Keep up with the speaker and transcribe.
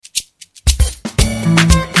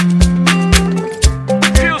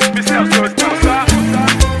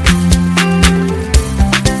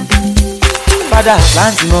Father,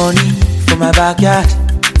 plenty money for my backyard.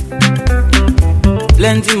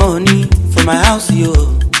 Plenty money for my house, yo.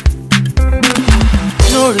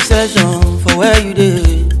 No recession for where you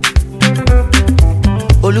dey.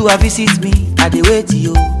 Oluwa visit me, I dey wait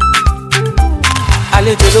yo.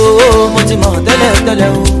 Àlejò lówó, mo ti mọ̀ tẹ́lẹ̀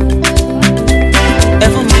tẹ́lẹ̀ o. Ẹ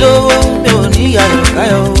fún mi lówó, mi ò ní ayọ̀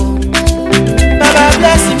káyọ̀ o. Baba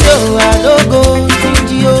bless me o, I no go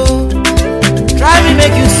stingy o. Try me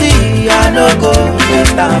make you see, I no go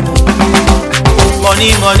waste time o.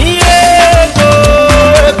 Money, money, ego,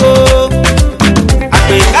 ego.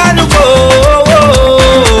 Àpèkánú kò.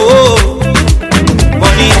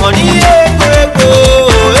 Money, money, ego, ego,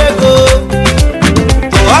 ego.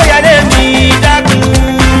 Oyale mi dákun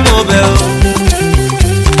mo bẹ̀ o.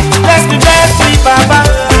 Bless me, Papa.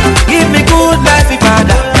 Give me good life,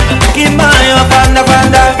 Father. Give my yan fanda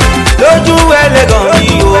fanda. Lójú ẹlẹ́gàn mi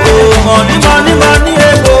o. Money, money, money,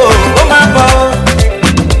 ego. Ó máa bọ̀ o.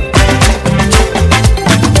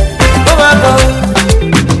 Ó máa bọ̀ o.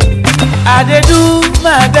 I dey do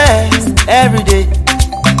my best every day.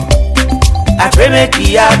 I pray make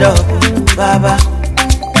e add up, Baba.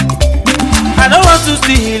 I don't want to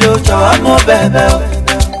steal o, jọ̀wọ́ mo bẹ̀bẹ̀ o.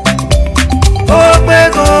 Ó pé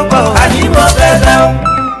kó pọ̀, àní mo bẹ̀bẹ̀ o.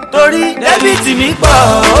 Torí débìtì mi pọ̀,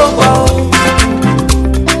 ó pọ̀ o.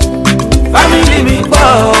 Family mi pọ̀,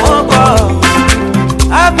 ó pọ̀ o.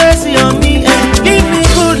 Have mercy on me and give me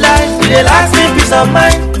good life. E dey last me peace of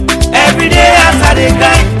mind. Every day as I dey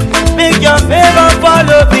grind, make your favour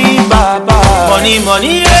follow me, Baba. Money,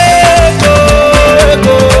 money, ego,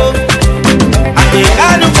 ego.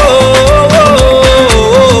 Àpèkánú kò.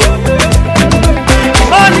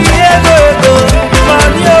 Money, ego, ego.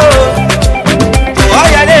 Money, oh.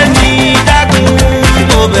 Oyale mi dákun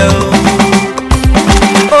mo bẹ̀ o.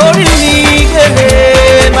 Orí mi kéré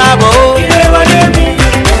máa bọ̀ o. Ilé wọlé mi.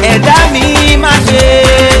 Ẹ̀dá mi má ṣe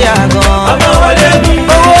yàgàn. Ọmọ wọlé mi.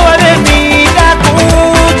 Owó wọlé mi dákun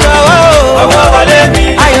jọ̀wọ́ o. Ọmọ wọlé mi.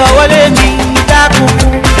 Ayọ̀ wọlé mi dákun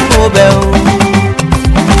mo bẹ̀ o.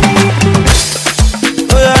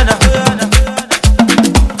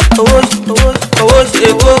 Owó ṣe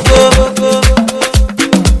kókó.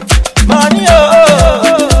 Money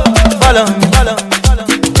follow me.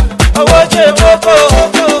 Owó ṣe kókó.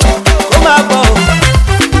 Ó máa bọ̀ o.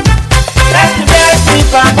 Bless me,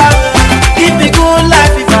 Papa. Give me good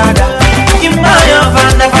life, Father. Give my yan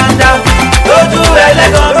fanda fanda. Lójú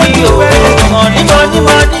ẹlẹ́gàn mi o. Money, money,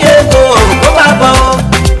 money, ego. Ó máa bọ̀ o.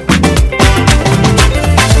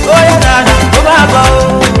 Ó yá dáadáa, ó máa bọ̀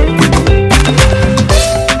o.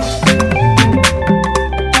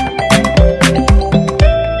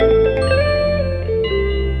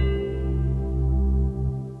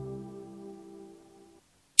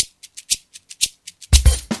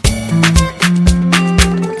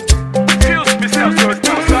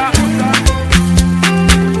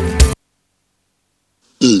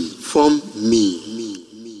 Inform me.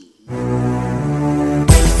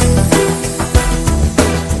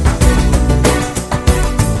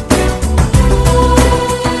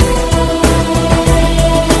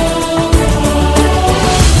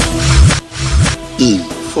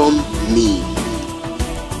 Inform me.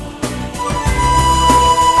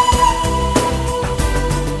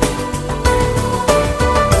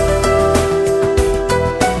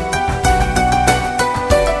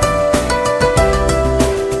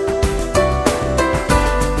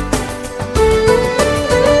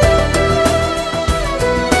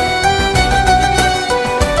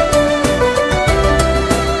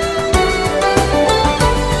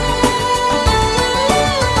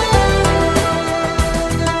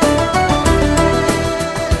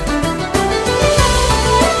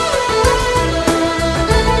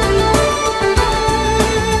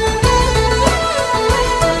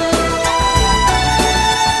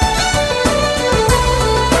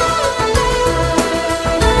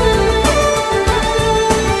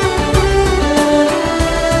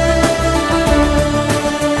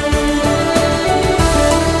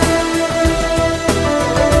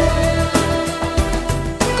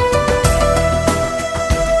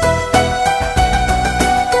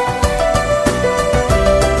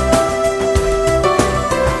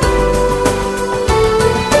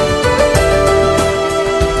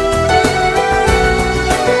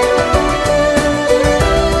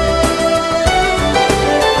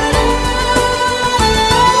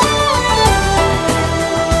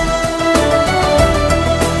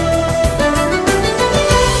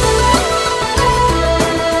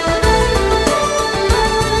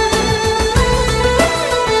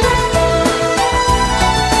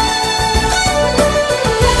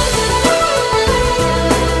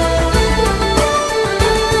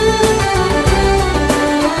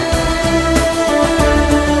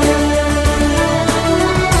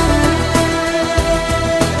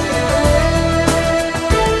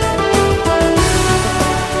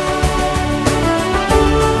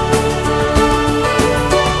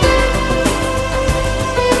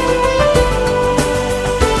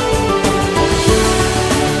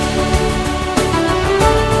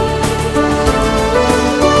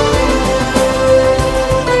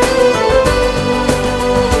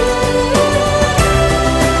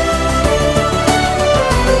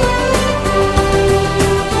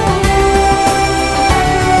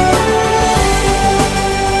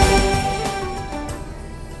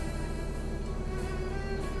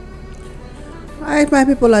 My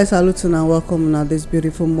people, I salute you and welcome now this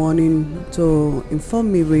beautiful morning to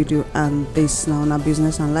Inform Me Radio and this now on our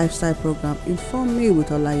business and lifestyle program, Inform Me with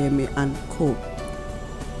Olayemi and Co.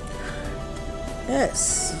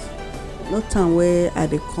 Yes, no time where I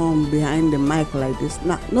dey come behind the mic like this.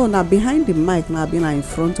 Now behind the mic, now being in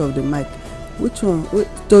front of the mic. Which one?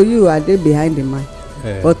 To you, I dey behind the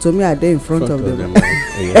mic, but to me, I dey in front of the mic.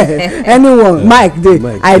 Anyone, mic dey,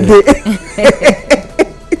 I dey.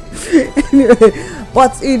 Anyway,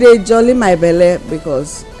 but e dey jolly my belle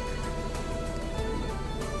because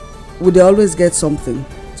we dey always get something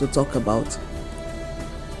to talk about,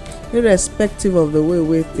 irrespective of the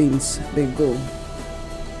way things dey go.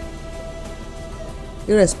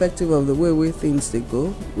 Irrespective of the way things dey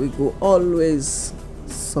go, we go always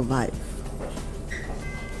survive.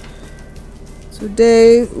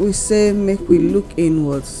 Today we say make we look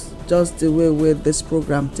inwards, just the way this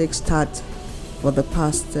program takes start for the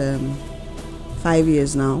past 5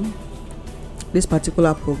 years now. This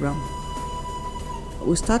particular program,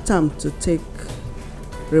 we start time to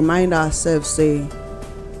remind ourselves, say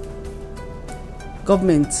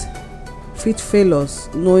government fit fail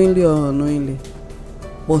us knowingly or unknowingly,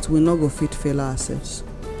 but we no go fit fail ourselves.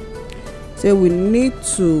 Say we need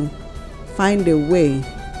to find a way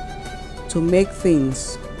to make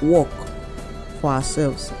things work for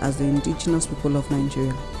ourselves as the indigenous people of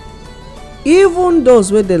Nigeria. Even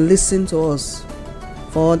those wey dey listen to us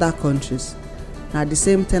for other countries, na the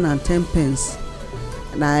same 10 and 10 pence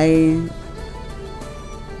na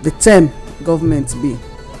the term government be.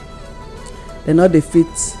 They no dey fit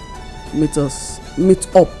meet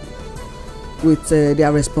up with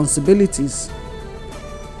their responsibilities.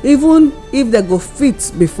 Even if they go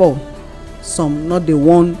fit before, some no dey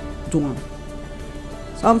wan do am.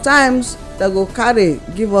 Sometimes they go carry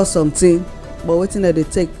give us something, but wetin they dey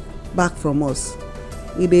take back from us,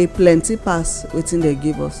 e dey plenty pass wetin they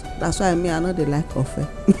give us. That's why I no dey like offer.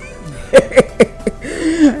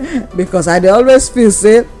 Because I dey always feel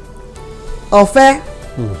say offer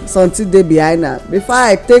something dey behind am. Before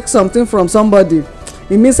I take something from somebody,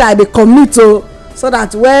 e means I dey commit so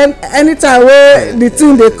that when anytime wey the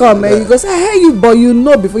thing dey come, you go say, hey, but you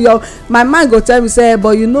know before. My mind go tell me say,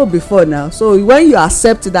 but you know before now. So when you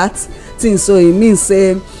accept that thing, so e means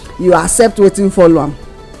say you accept wetin follow am.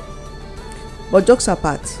 But jokes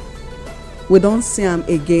apart, we don see am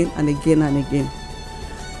again and again and again.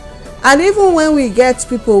 And even when we get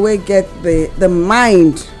people wey get the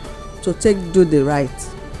mind to take do the right,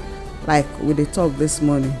 like we dey talk this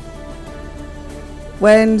morning,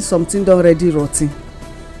 when something don already rot ten,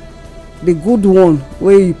 the good one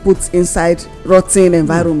wey you put inside rot ten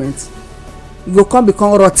environment, e go come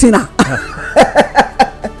become rot ten-er.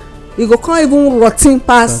 E go come even rot ten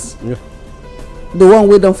pass the one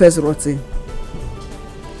wey don first rot ten.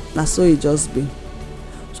 Na so e just be.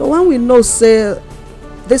 So when we know say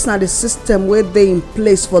this na the system wey dey in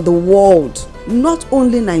place for the world, not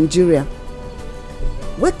only Nigeria,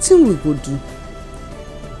 wetin we go do?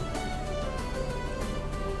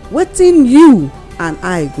 Wetin you and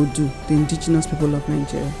I go do, the indigenous people of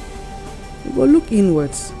Nigeria? We go look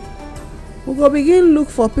inwards. We go begin look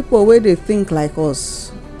for people wey dey think like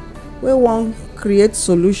us, wey wan create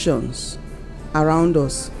solutions around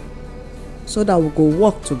us, so that we go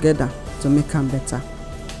work together to make am better.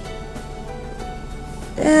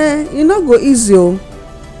 E no go easy o.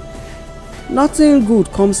 Nothing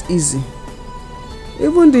good comes easy.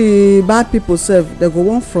 Even the bad people sef, they go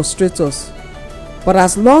wan frustrate us. But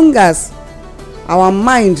as long as our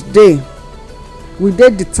mind dey, we dey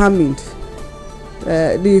determined,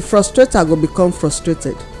 the frustrator go become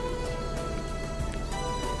frustrated.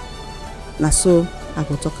 Na so I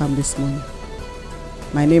go talk am this morning.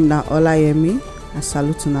 My name na Olayemi. I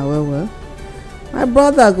salute una well. My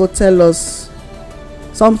brother go tell us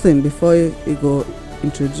something before he go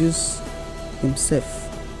introduce himself.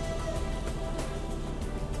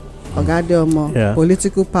 Oga Adeomo,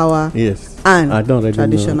 political power, yes, and I don't really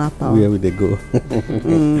traditional know power. where will they go?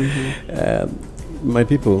 My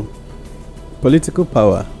people, political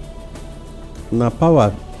power, na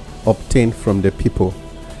power obtained from the people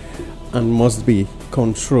and must be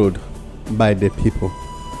controlled by the people.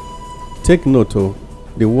 Take note of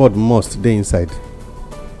the word must dey inside.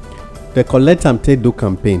 They collect am take do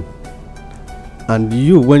campaign, and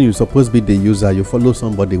you, when you suppose be the user, you follow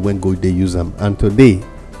somebody when go dey use am, and today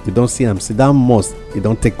you don see am say that must, e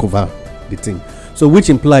don take over the thing. So which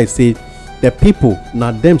implies say the people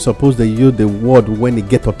na them suppose dey use the word when e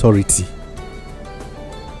get authority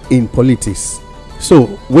in politics. So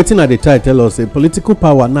wetin I dey try tell us, say political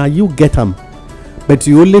power na you get am, but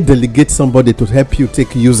you only delegate somebody to help you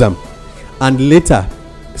take use am, and later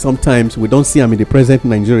sometimes we don't see am in the present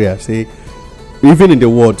Nigeria, say even in the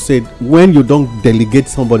world, say when you don't delegate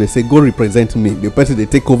somebody, say go represent me, the person they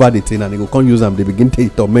take over the thing and they go come use them, they begin to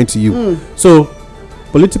torment you. So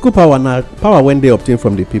political power now, power when they obtain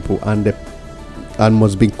from the people and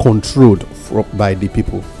must be controlled by the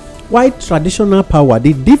people. Why traditional power?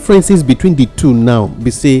 The differences between the two now be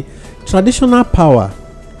say traditional power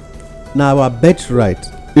now our birthright.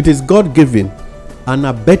 It is God given and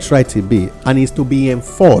a birthright it be, and is to be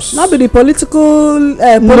enforced. Not be the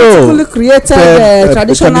politically created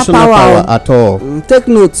traditional power at all. Take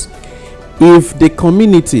note. If the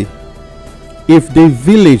community, if the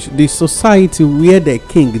village, the society where the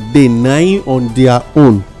king they nine on their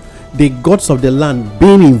own, the gods of the land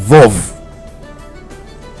being involved,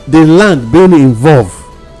 the land being involved,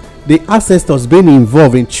 the ancestors being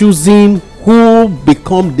involved in choosing who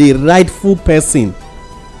become the rightful person.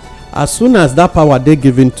 As soon as that power they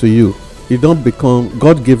given to you, it don't become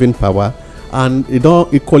God-given power, and it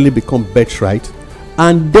don't equally become birthright,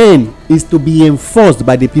 and then is to be enforced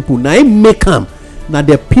by the people. Now it make them. Now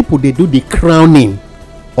the people they do the crowning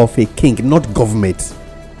of a king, not government.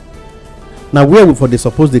 Now where for they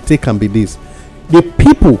suppose they take can be this, the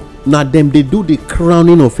people now them they do the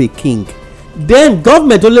crowning of a king. Then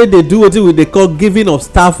government only they do what they call giving of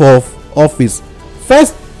staff of office.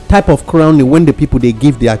 First type of crowning when the people they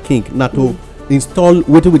give their king now to install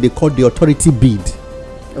what they call the authority bid.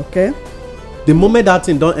 Okay. The moment that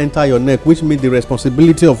thing don't enter your neck, which means the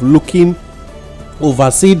responsibility of looking,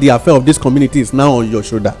 oversee the affair of this community is now on your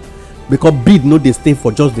shoulder, because bid no they stay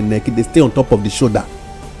for just the neck, they stay on top of the shoulder.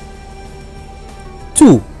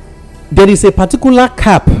 2, there is a particular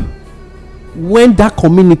cap when that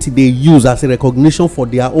community they use as a recognition for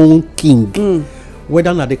their own king.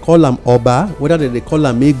 Whether they call them Oba, whether they call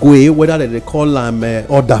them Egwe, whether they call them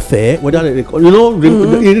Odafe, whether they call,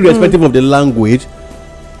 irrespective of the language.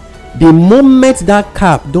 The moment that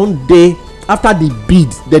cap don't they, after the bid,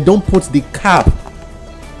 they don't put the cap,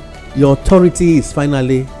 your authority is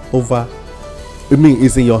finally over.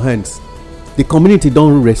 It's in your hands. The community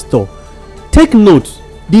don't restore. Take note,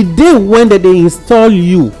 the day when they install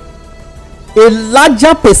you, a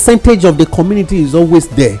larger percentage of the community is always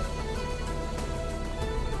there.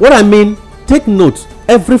 What I mean, take note,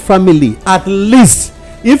 every family, at least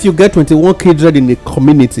if you get 21 kindred in the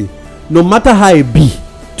community, no matter how it be,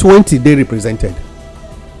 20 they represented,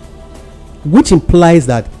 which implies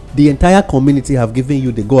that the entire community have given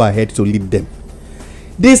you the go ahead to lead them.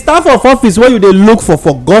 The staff of office where you they look for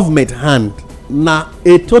government hand, now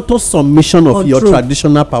a total submission of your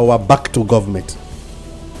traditional power back to government.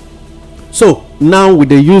 So now when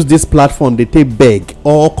they use this platform, they take beg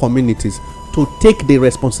all communities to take the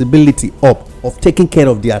responsibility up of taking care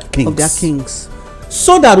of their kings.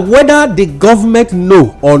 So that whether the government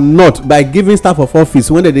know or not, by giving staff of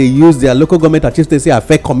office, when they use their local government achievements, say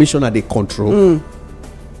affect commissioner they control,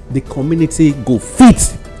 the community go fit,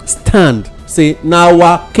 stand, say now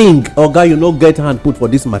our king oga you no get hand put for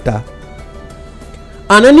this matter.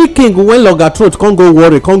 And any king when longer throat can't go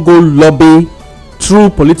worry, can't go lobby through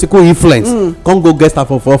political influence, can't go get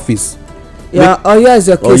staff of office. Yeah, Oyo is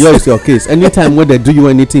your case. Oyo is your case. Anytime when they do you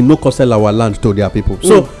anything, no cost sell our land to their people.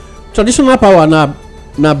 So traditional power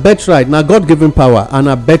now birthright, now God-given power, and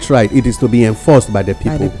a birthright, it is to be enforced by the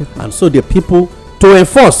people. And so the people to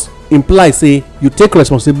enforce implies say you take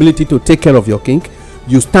responsibility to take care of your king,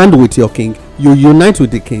 you stand with your king, you unite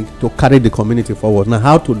with the king to carry the community forward. Now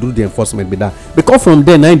how to do the enforcement be that? Because from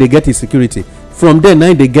there now they get his security. From there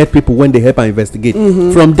now they get people when they help and investigate.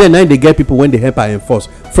 From there now they get people when they help and enforce.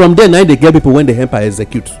 From there now they get people when they help and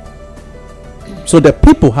execute. So the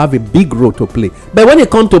people have a big role to play. But when it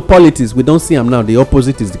comes to politics, we don't see them now. The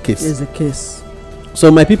opposite is the case. Is the case. So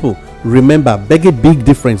my people, remember, beg a big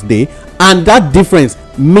difference there. And that difference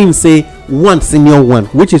means say one senior one,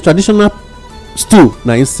 which is traditional stew.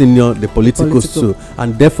 Now in senior the political stew.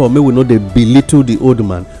 And therefore may we know they belittle the old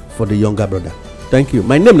man for the younger brother. Thank you.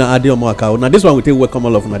 My name is Adio Moakao. Now this one will take welcome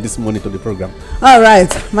all of you this morning to the program. All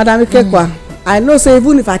right, Madam Ikekwa. I know say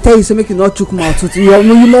even if I tell you to make you not chook mouth with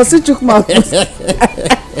you must see chook mouth with.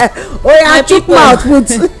 Oh yeah, chook mouth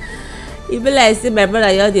with. You be like say my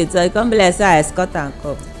brother you dey talk, come be like say I escort and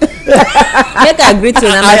come. Make I greet you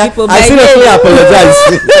na my people. I seriously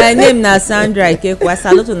apologize. My name na Sandra Ikekwa.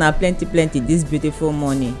 Salute una plenty this beautiful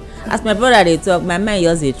morning. As my brother dey talk, my mind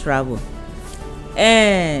just dey travel.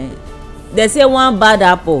 They say one bad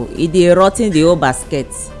apple e dey rot ten the whole basket,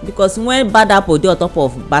 because when bad apple dey on top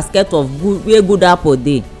of basket of good where good apple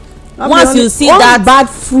dey, once you see that one bad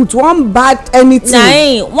fruit, one bad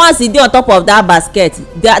anything, once e dey on top of that basket,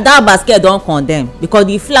 that basket don condemn, because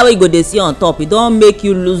the flower wey you go dey see on top e don make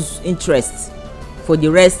you lose interest for the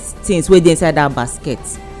rest things wey dey inside that basket.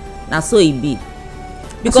 Na so e be.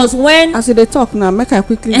 Because when as you dey talk now, make I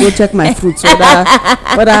quickly go check my fruits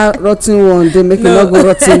whether rotten one dey make e no go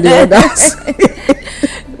rotten the others.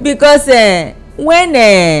 because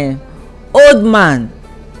when old man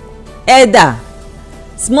elder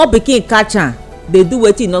small pikin catch am dey do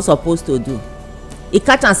wetin e no suppose to do, e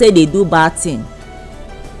catch am say e dey do bad thing,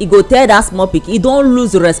 e go tell that small pikin, e don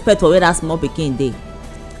lose respect for where that small pikin dey.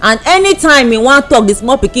 And anytime e wan talk, the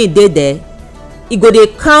small pikin dey there, e go dey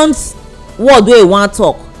count word wey e wan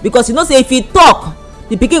talk, because you know say if e talk,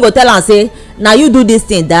 the pikin go tell am say na you do this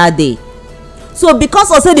thing that day. So because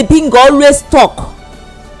of say the pikin go always talk,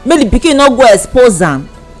 make the pikin no go expose am,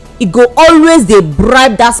 e go always dey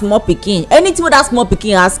bribe that small pikin. Anything wey that small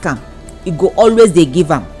pikin ask am, e go always dey give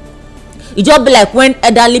am. E just be like when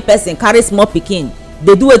elderly person carry small pikin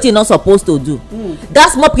dey do wetin e no suppose to do. That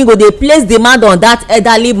small pikin go dey place demand on that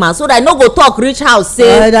elderly man, so that e no go talk reach house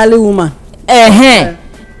say elderly woman.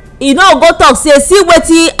 E no go talk say see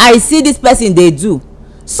wetin I see this person dey do.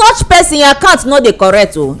 Such person your account no dey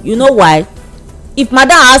correct o. You know why? If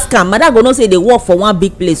madam ask am, madam go know say e dey work for one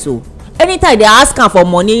big place o. Anytime they ask am for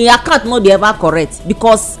money, your account no dey ever correct,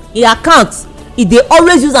 because your account e dey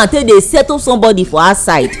always use am take dey settle somebody for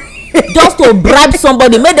outside just to bribe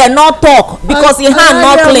somebody make dem no talk because e hand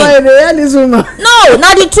no clean. No,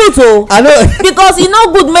 na the truth o. Because e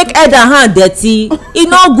no good make elder hand dirty, e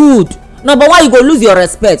no good. Number one, you go lose your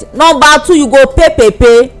respect. Number two, you go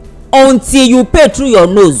pay until you pay through your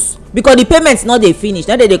nose, because the payment no dey finish.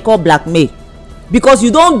 Na dey call blackmail, because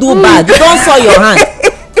you don do bad, you don soil your hand.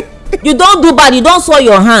 You don do bad, you don soil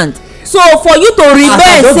your hand. So for you to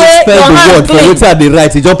rebel say your hand clean, wetin I dey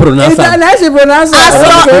write, you just pronounce am. As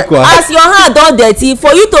your hand don dirty,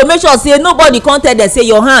 for you to make sure say nobody come tell dem say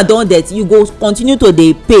your hand don dirty, you go continue to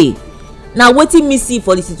dey pay. Na wetin me see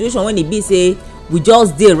for the situation when e be say we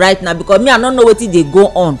just dey right now, because me I no know wetin dey go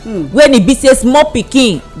on. When e be say small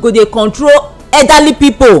pikin go dey control elderly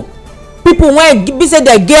people wey be say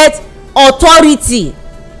dey get authority,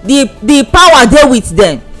 the power dey with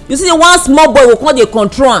dem. You see one small boy go come dey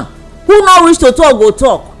control am, who no reach to talk go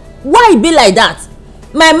talk. Why e be like that?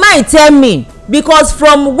 My mind tell me, because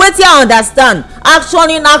from wetin I understand, action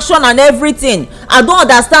in action and everything, I don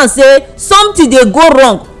understand say something dey go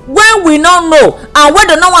wrong when we no know, and when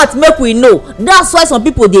dem no want make we know. That's why some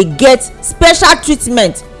people dey get special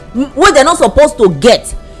treatment wey dem no suppose to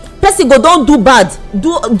get. Person go don do bad,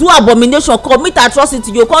 do abomination, commit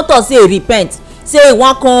atrocity, you come talk say e repent, say e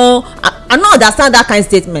wan come. I no understand that kind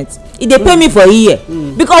statement. E dey pay me for ear,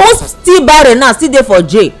 because who still bury now still dey for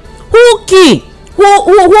jail? Who kill?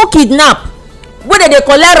 Who kidnap? Wey dem dey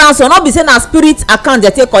collect ransom, no be say na spirit account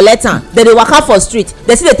dem take collect am, dem dey waka for street,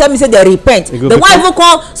 dem still dey tell me say dem repent. Dem wan even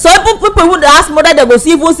come, so people who dey ask mother dem go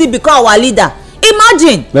even see become our leader.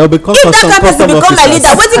 Imagine if that kind person become my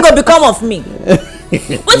leader, wetin go become of me?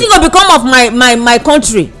 Wetin go become of my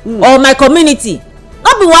country or my community?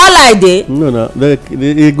 No be wahala I dey. No,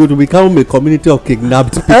 e go become a community of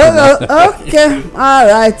kidnapped people. Okay, all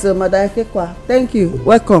right, Madam Kekwa, thank you,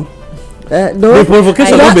 welcome. The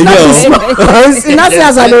provocation no be here. Not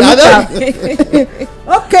as I dey look.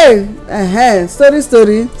 Okay,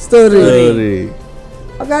 story.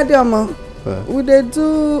 Ogadiomo, we dey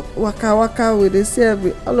do waka we dey see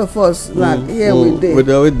all of us like here we dey. We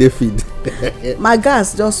dey always dey feed. My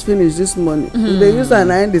gas just finish this morning. We dey use am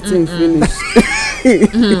na the thing finish.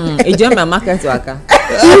 E join my market waka.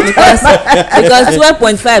 Because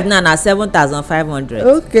 12.5 now na 7,500.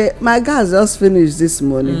 Okay, my gas just finish this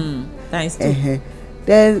morning. Thanks to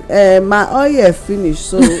then my oil finish,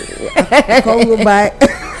 so I come go buy.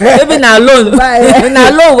 Maybe na loan. Na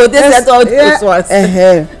loan go take settle all those ones.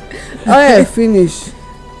 Oil finish.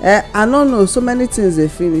 I no know, so many things dey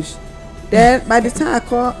finish. Then by the time I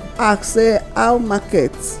come ask say how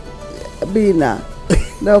market be now,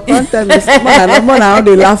 they'll come tell me more na how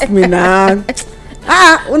they laugh me now.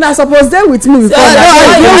 Una suppose dey with me before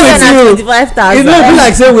that. You know, be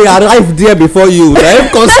like say we arrive there before you.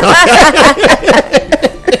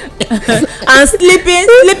 And sleeping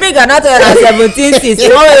cannot tell 17 6.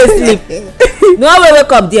 You always sleep. No way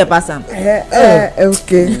wake up there pass am.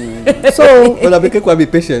 Okay. So well, Abike kwa be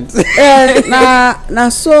patient. na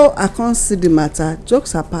so I can't see the matter.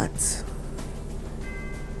 Jokes apart,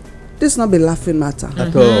 this not be laughing matter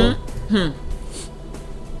At all.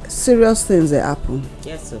 Serious things dey happen.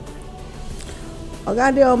 Yes sir.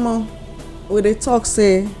 Ogadiomo, we dey talk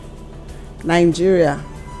say Nigeria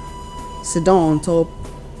sit down on top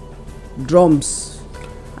drums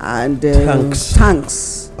and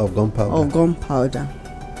tanks of gunpowder.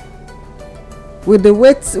 with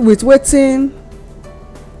wetin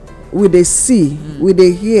we dey see we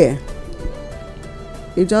dey hear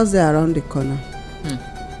e just dey around the corner.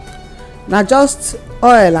 Na just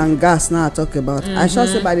oil and gas now I talk about. I sure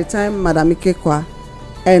say by the time Madam Ikekwa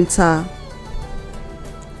enter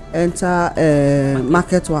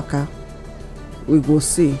market waka, we go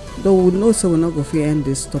see. Though we know say we no go fit end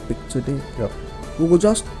this topic today. Yep. We go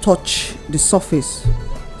just touch the surface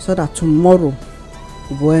so that tomorrow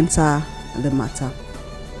we go enter the matter.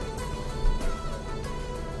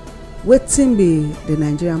 Wetin be the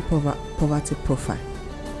Nigerian poverty profile?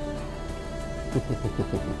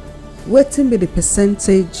 Wetin be the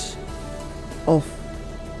percentage of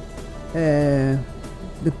the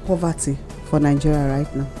poverty for Nigeria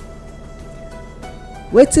right now?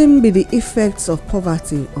 Wetin be the effects of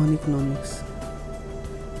poverty on economics?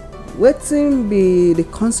 Wetin be the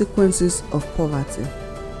consequences of poverty?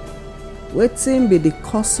 Wetin be the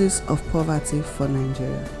causes of poverty for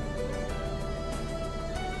Nigeria?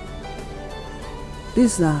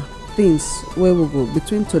 These are things wey we go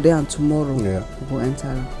between today and tomorrow. Yeah. We go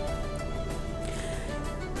enter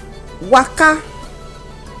waka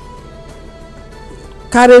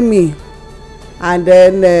carry me, and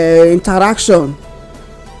then interaction.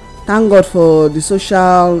 Thank God for the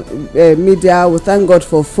social media. We thank God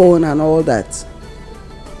for phone and all that.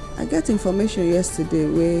 I get information yesterday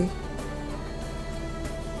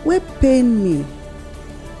wey pain me.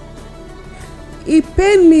 E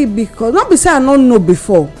pain me because not be say I no know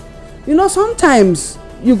before. You know, sometimes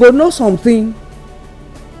you go know something,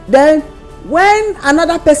 then when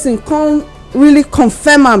another person come really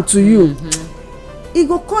confirm am to you, e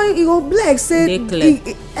go be like say e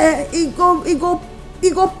go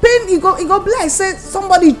pain, e go be like say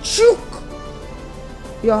somebody chook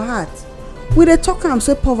your heart. We dey talk am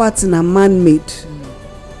say poverty na man made.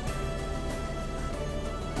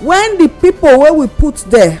 When the people wey we put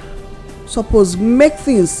there suppose make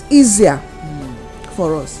things easier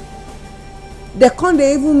for us, they come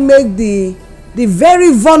dey even make the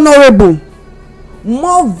very vulnerable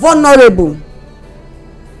more vulnerable.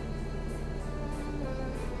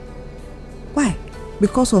 Why?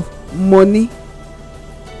 Because of money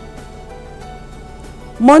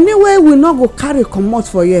wey we no go carry comot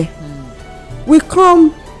for here. We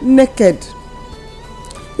come naked.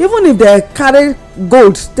 Even if they carry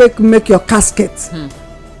gold take make your casket,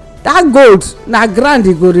 that gold na ground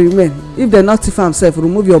e go remain. If they not thief am sef,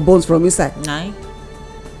 remove your bones from inside.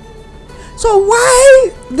 So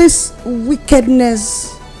why this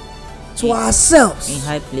wickedness to ourselves in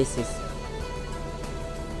high places?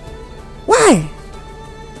 Why?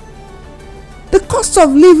 The cost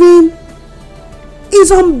of living is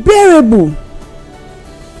unbearable.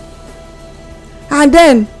 And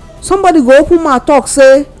then somebody go open mouth talk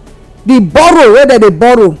say the borrow wey dem dey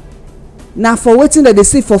borrow na for wetin dem dey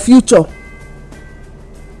see for future.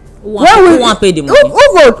 Who wan pay the money? Who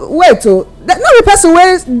go wait o? No be person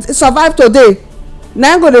wey survive today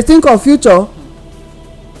na im go dey think of future.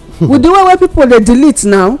 With the way wey people dey delete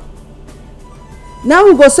now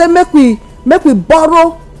we go say make we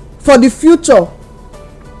borrow for the future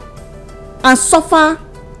and suffer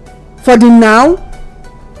for the now.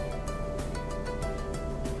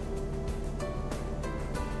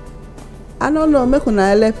 I no know, make una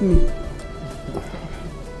help me.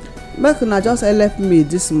 Make una just help me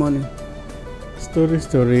this morning.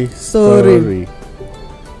 Story.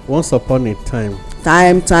 Once upon a time,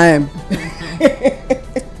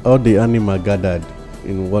 all the animal gathered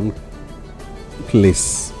in one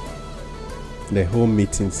place. The whole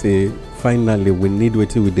meeting say, finally we need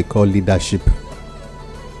wetin we dey call leadership.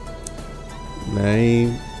 Na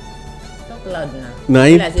im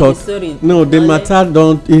talk. No, the matter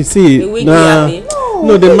don't. You see,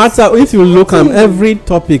 no, the matter. If you look am, every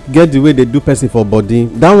topic get the way they do person for body.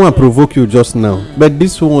 That one provoke you just now, but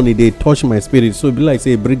this one e dey touch my spirit. So e be like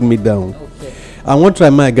say bring me down. I wan try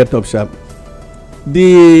my get up sharp.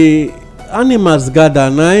 The animals gather.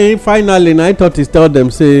 Finally, I thought he tell them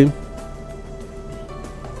say,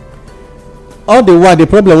 all the while the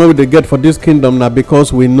problem wey we dey get for this kingdom na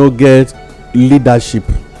because we no get leadership.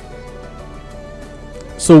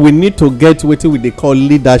 So we need to get wetin we dey call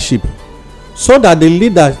leadership, so that the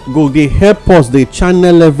leader go dey help us dey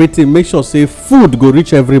channel everything, make sure say food go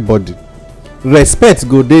reach everybody, respect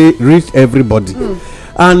go dey reach everybody,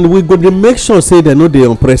 and we go dey make sure say dem no dey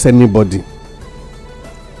oppress anybody.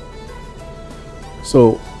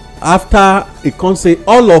 So after e come say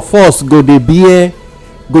all of us go dey bear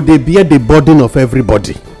the burden of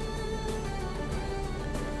everybody.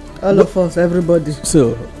 All of us, everybody.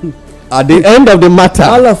 So at the end of the matter,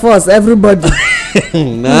 all of us, everybody.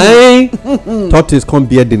 Tortoise come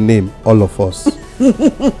bear the name all of us.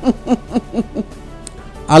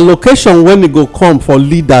 allocation when e go come for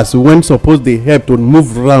leaders when suppose dey help to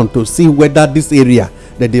move around to see whether this area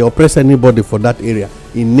that dey oppress anybody for that area,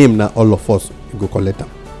 im name na all of us go collect am.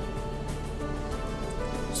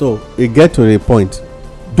 So e get to a point,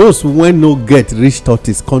 those wey no get reach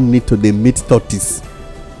 30s come need to dey meet 30s.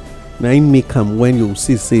 Na im make am when you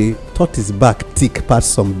see say 30s back thick pass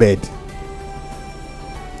some bed.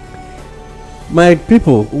 My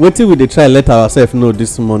people, wetin we dey try let ourselves know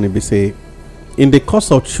this morning be say, in the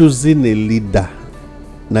course of choosing a leader,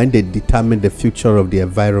 na dey determine the future of the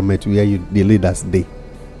environment where the leaders dey.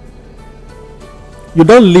 You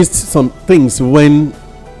don list some things when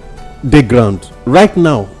dey ground. Right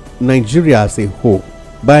now, Nigeria as a whole,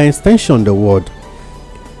 by extension the world,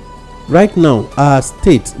 right now our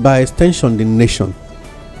state, by extension the nation,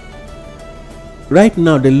 right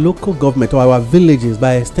now the local government or our villages,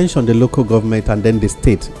 by extension the local government, and then the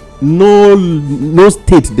state. No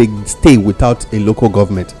state dey stay without a local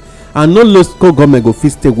government, and no local government go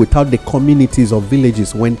fit stay without the communities or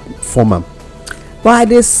villages when form am. But I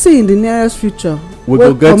dey see in the nearest future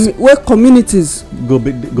where communities go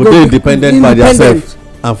dey independent by themselves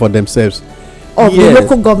and for themselves of the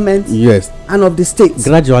local government, yes, and of the states.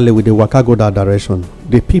 Gradually we dey waka go that direction.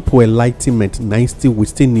 The people enlightenment na we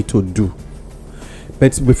still need to do.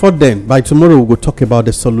 But before then, by tomorrow we will talk about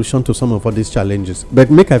the solution to some of all these challenges. But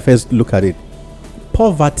make I first look at it.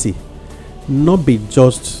 Poverty not be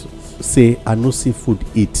just say I no see food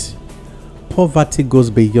eat. Poverty goes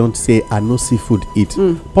beyond say I no see food eat.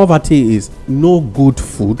 Poverty is no good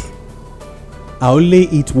food. I only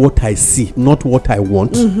eat what I see, not what I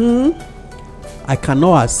want. I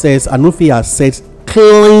cannot access, I no fit access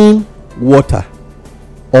clean water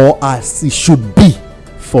or as it should be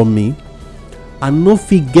for me. I no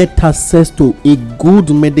fit get access to a good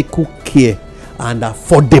medical care and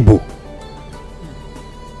affordable.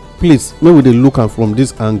 Please, make we dey look am from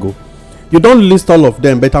this angle. You don list all of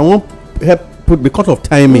them, but I wan help put because of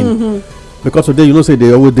timing. Because today you know say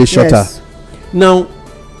they always dey shorter. Yes. Now,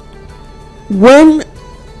 when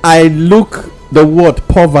I look the word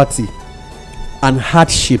poverty and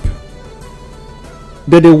hardship,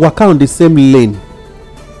 they waka on the same lane,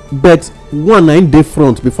 but one na in dey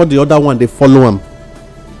front before the other one dey follow am.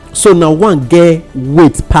 So now one get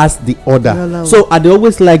weight past the other. So I dey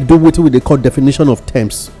always like do wetin we dey call definition of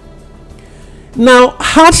terms. Now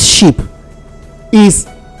hardship is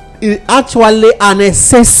actually an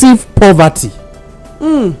excessive poverty.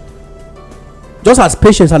 Just as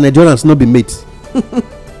patience and endurance no be mate.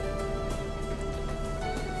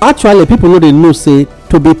 Actually, people no dey know say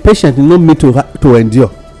to be patient no mean to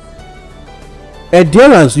endure.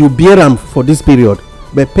 Endurance you bear am for this period,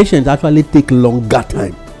 but patience actually take longer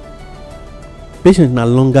time. Patience na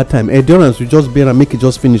longer time. Endurance you just bear am, make it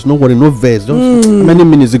just finish, no worry, no vex, just how many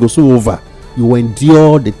minutes e go so over. You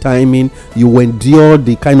endure the timing, you endure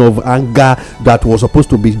the kind of anger that was supposed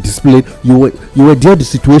to be displayed, you endure the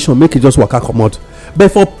situation, make it just waka comot.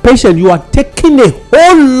 But for patience you are taking a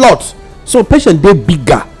whole lot, so patience dey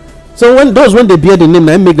bigger. So when they bear the name,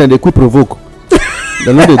 na make them dey quick provoke.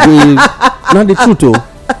 They no dey do not the truth oh.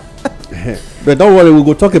 But don't worry, we'll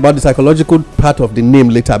go talk about the psychological part of the name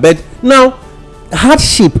later. But now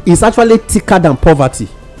hardship is actually thicker than poverty.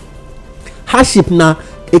 Hardship na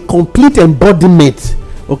a complete embodiment,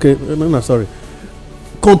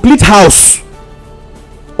 complete house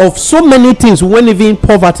of so many things when even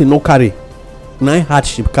poverty no carry, na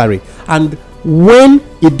hardship carry. And when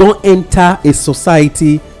it don't enter a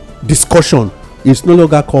society discussion, it's no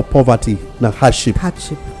longer called poverty, na hardship.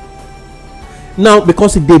 Now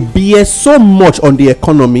because they bear so much on the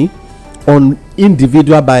economy, on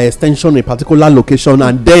individual, by extension a particular location,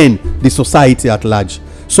 and then the society at large,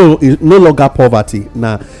 so it's no longer poverty.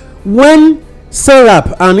 Now when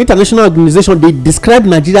SERAP, an international organization, they describe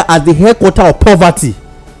Nigeria as the headquarter of poverty,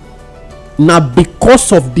 now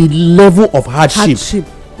because of the level of hardship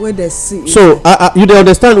where they see. So you dey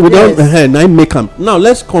understand without na make am. Now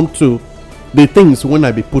let's come to the things when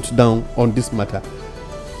I be put down on this matter.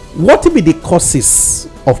 What will be the causes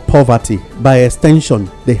of poverty, by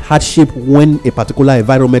extension the hardship when a particular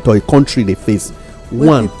environment or a country they face?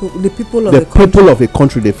 One, the people of a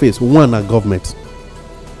country they face. One, a government.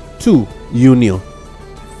 2, union.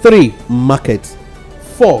 3, market.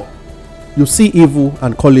 4, you see evil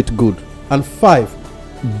and call it good. And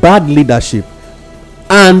 5, bad leadership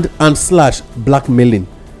and / blackmailing.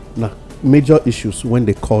 Now major issues when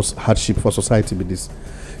they cause hardship for society with this.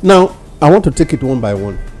 Now I want to take it one by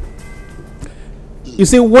one. You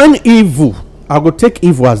see, when evil, I go take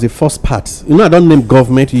evil as the first part. You know, I don't name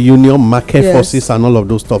government, union, market forces and all of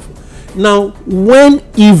those stuff. Now when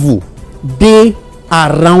evil they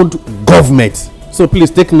around government, So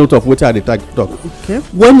please take note of what I dey talk. Okay.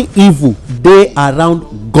 When evil dey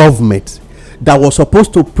around government that was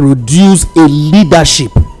supposed to produce a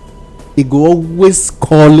leadership, e go always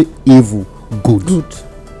call evil good.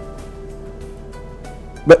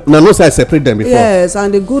 But na no say I separate them before. Yes,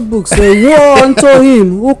 and the good book say, woe unto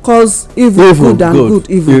him who calls evil good and good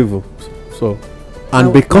evil. So, and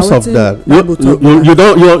Now, because now of wetin that, Bible talk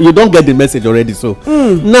about? you don't get the message already. So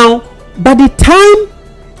now, by the time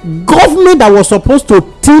government that was supposed to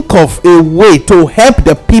think of a way to help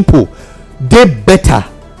the people dey better,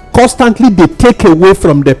 constantly they take away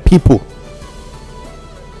from the people.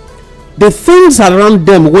 The things around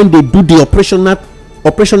them, when they do the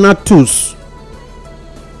operational tools,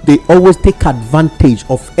 they always take advantage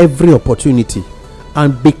of every opportunity,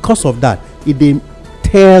 and because of that, it dey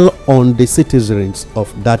tell on the citizens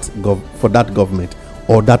of that for that government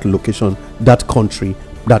or that location, that country,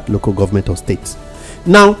 that local government or state.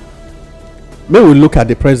 Now, may we look at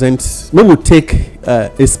the present. May we take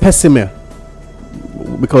a specimen,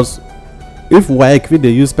 because if WAEC they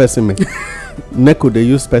use specimen, NECO they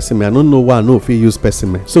use specimen. I don't know why I know if we use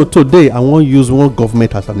specimen. So today I want to use one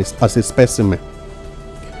government as a specimen.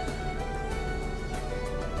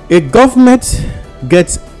 A government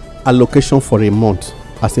gets allocation for a month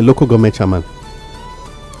as a local government chairman.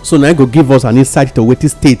 So now go give us an insight to what the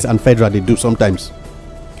state and federal they do sometimes.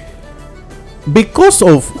 Because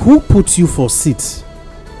of who put you for seat,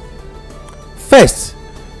 first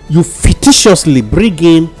you fictitiously bring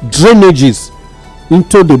in drainages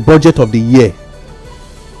into the budget of the year,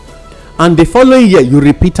 and the following year you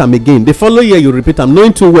repeat them again, the following year you repeat them,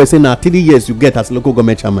 knowing too well say na 3 years you get as local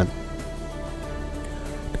government chairman.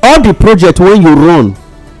 All the project when you run,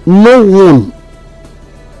 no one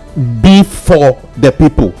be for the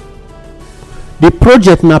people. The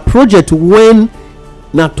project na project when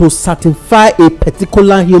na to satisfy a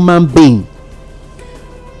particular human being.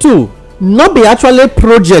 2, not be actually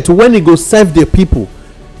project when it go serve the people.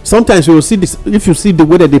 Sometimes you will see this, if you see the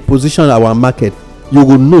way that they position our market, you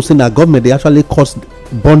will know say that government they actually cause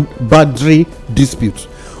boundary disputes.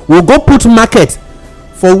 We'll go put market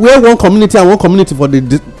for where one community and one community for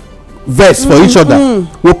the verse for each other.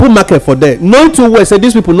 We'll put market for there. Knowing too well say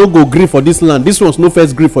these people no go gree for this land, this one's no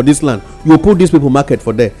first gree for this land, you put these people market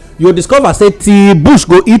for there. You'll discover say till bush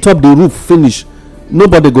go eat up the roof finish,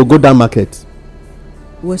 nobody go that market.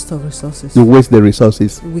 Waste of resources. You waste the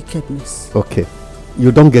resources. Wickedness. Okay,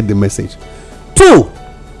 you don't get the message. 2,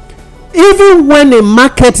 even when a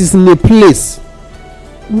market is in a place,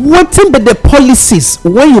 what be the policies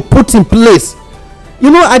when you put in place? You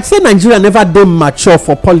know, I'd say Nigeria never dey mature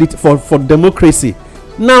for democracy.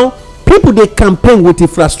 Now people they campaign with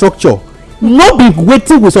infrastructure, no be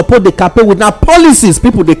waiting we support the campaign with. Now policies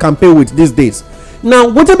people they campaign with these days. Now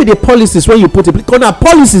what be the policies when you put it, because now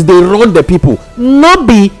policies they run the people, not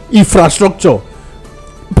be infrastructure.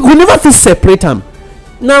 We never fit separate them.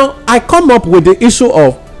 Now I come up with the issue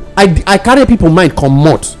of I carry people mind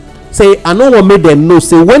comot, say I no wan make them know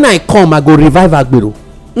say when I come I go revive Agbero.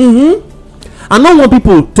 I no want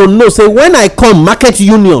people to know say when I come market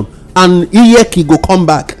union and Iyeki go come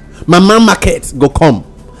back, Mama market go come.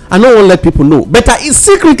 I no wan let people know, but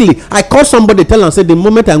secretly I call somebody, tell am say the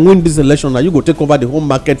moment I win this election, now you go take over the whole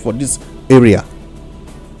market for this area,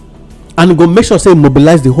 and go make sure say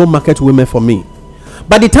mobilize the whole market women for me.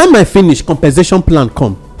 By the time I finish, compensation plan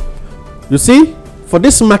come. You see, for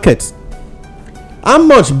this market, how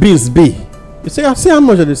much beans be? You say I see how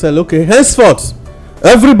much they sell. Okay, henceforth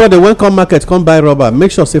everybody when come market come buy rubber,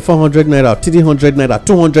 make sure say 400 naira, 300 naira,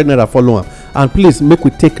 200 naira follow am. And please make we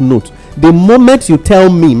take note, the moment you tell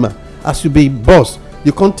me ma, as you be boss,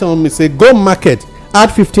 you can't tell me say go market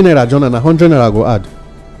add 15 naira John and 100 naira go add,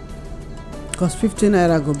 Because 15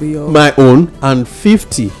 naira go be your my own, and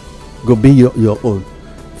 50 go be your own.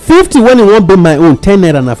 50 when you won't be my own, 10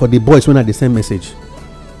 naira na for the boys when I the same message,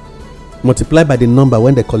 multiply by the number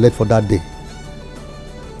when they collect for that day.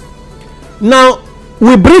 Now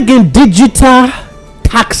we bring in digital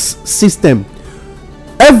tax system.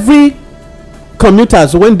 Every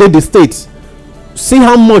commuters when they the state see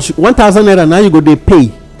how much 1,000 naira now you go they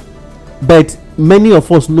pay, but many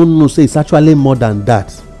of us no know say it's actually more than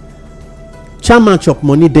that. Chairman chop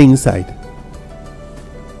money dey inside,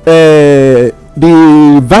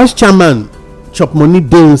 the vice chairman chop money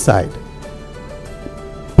dey inside,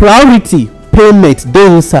 priority payment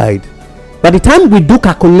dey inside. By the time we do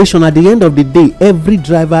calculation at the end of the day, every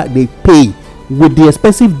driver they pay with the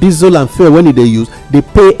expensive diesel and fuel when they use, they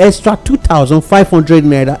pay extra 2,500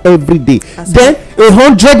 naira every day. Then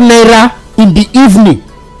 100 naira in the evening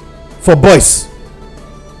for boys.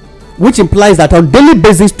 which implies that on daily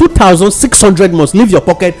basis 2,600 must leave your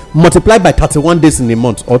pocket, multiplied by 31 days in a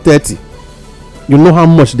month or 30. You know how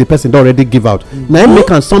much the person don already give out. Now make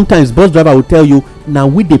am sometimes bus driver will tell you, now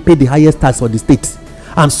we dey pay the highest tax for the state,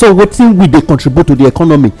 and so wetin we dey contribute to the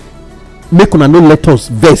economy, make una no let us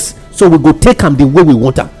vex, so we go take am the way we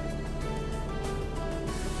want am.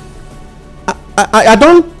 I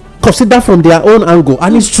don consider from their own angle,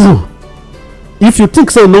 and it's true. If you think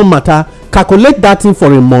say no matter, calculate that thing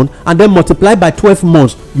for a month and then multiply by 12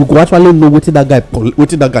 months, you go actually know wetin that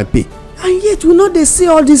guy pay. And yet we no dey see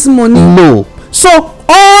all this money. No. So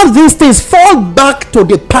all these things fall back to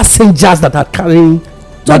the passengers that are carrying,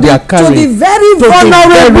 to the very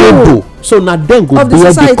vulnerable. So now then go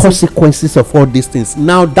bear the consequences of all these things.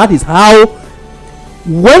 Now that is how,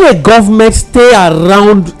 when a government stay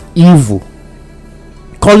around evil,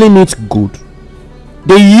 calling it good,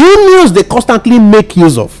 the unions they constantly make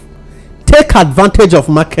use of take advantage of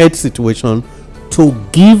market situation to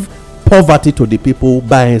give poverty to the people,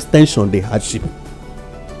 by extension the hardship.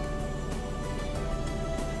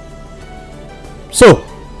 So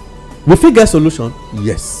we fit get solution,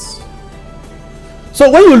 yes. So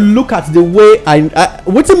when you look at the way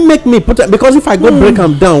wetin make me put it, because if I go break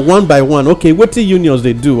am down one by one, okay, wetin unions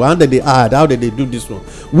dey do, how they add, how they do this one,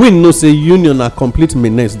 we know say union na complete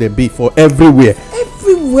menace dey be for everywhere.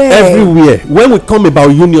 When we come about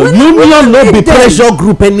union no be pressure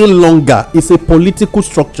group any longer. It's a political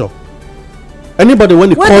structure. Anybody when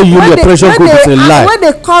they call union pressure group, is a lie. When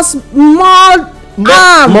they cause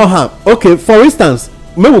more harm. Okay, for instance,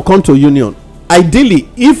 may we come to union. Ideally,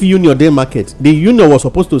 if union dey market, the union was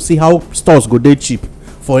supposed to see how stores go dey cheap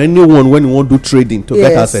for anyone when you wan do trading to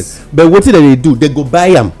get access. But wetin dem dey do, they go buy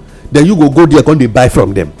am, then you go there come dey buy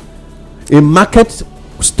from them. A market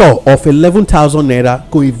store of 11,000 naira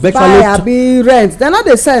go eventually buy abi rent. They no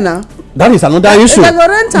dey sell na. That is another issue. They go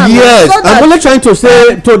rent am. Yes, so I'm only trying to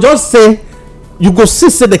say, to just say, you go see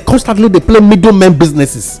say they constantly dey play middlemen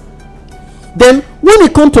businesses. Then when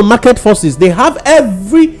it come to market forces, they have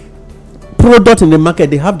every product in the market,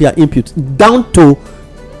 they have their input down to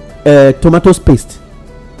tomato paste,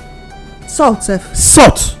 salt.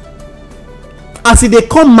 As they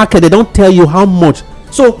come market, they don't tell you how much.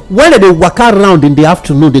 So when they waka around in the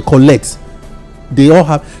afternoon, they collect. They all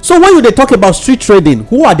have. So when they talk about street trading,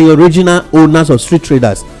 who are the original owners of street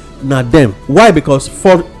traders? Now them. Why? Because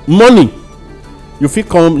for money, you fit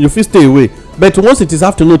come, you fit stay away. But once it is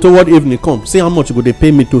afternoon toward evening, come see how much you go they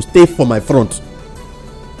pay me to stay for my front.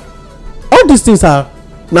 All these things are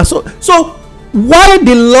now. So why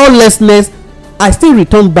the lawlessness? I still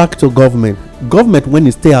return back to government. Government when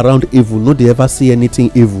it stay around evil, no they ever see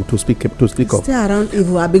anything evil to speak of. Stay around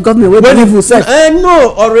evil. I be government wey be evil sef.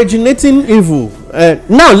 No, originating evil.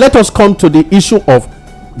 Now let us come to the issue of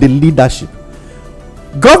the leadership.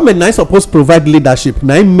 Government now supposed to provide leadership.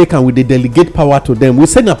 Now make and we they delegate power to them. We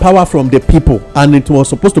send a power from the people, and it was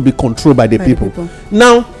supposed to be controlled by the people.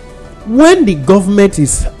 Now, when the government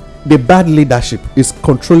is the bad leadership is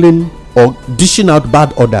controlling or dishing out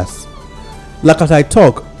bad orders, like as I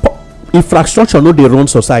talk, infrastructure no dey run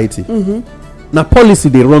society. Na policy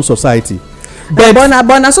dey run society. But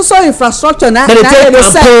na so infrastructure na they take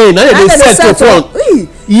campaign, na they set to front.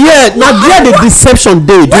 Yeah, na there the deception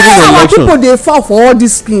dey during election. People dey fall for all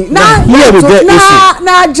this thing. Na here we get issue.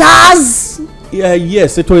 Na jazz. Yeah,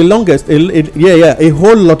 yes, to the longest, a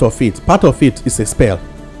whole lot of it. Part of it is a spell.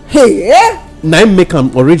 Hey, na make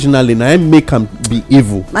am originally, na make am be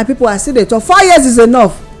evil. My people are still dey talk 4 years is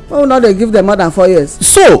enough. Why not they give them more than 4 years?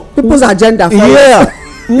 So people's agenda 4 years.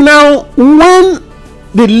 Now when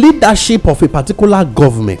the leadership of a particular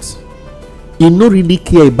government, e no really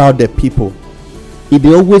care about the people, e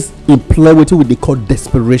dey always employ wetin we dey call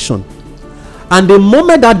desperation. And the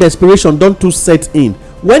moment that desperation don too set in,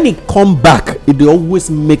 when e come back, e dey always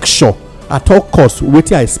make sure at all costs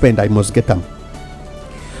wetin I spend I must get am.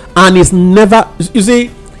 And it's never, you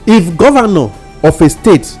see, if governor of a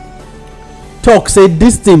state talk say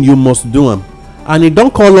this thing you must do am, and e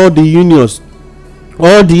don call all the unions,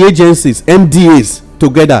 all the agencies, MDAs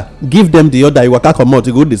together, give them the order, you waka comot,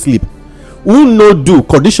 you go dey sleep. Who no do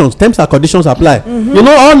conditions, terms and conditions apply. You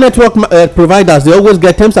know, all network providers, they always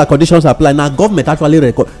get terms and conditions apply. Now government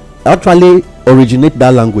actually originate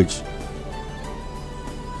that language.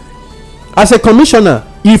 As a commissioner,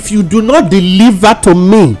 if you do not deliver to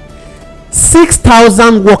me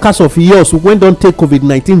 6,000 workers of yours when don't take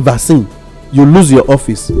COVID-19 vaccine, you lose your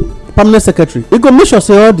office. Permanent secretary, you go make sure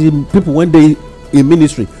say all the people when they in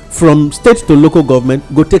ministry from state to local government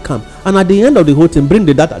go take them, and at the end of the whole thing bring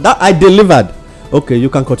the data that I delivered. Okay, you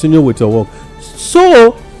can continue with your work.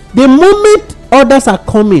 So the moment others are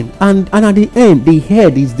coming, and at the end the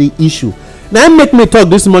head is the issue. Now make me talk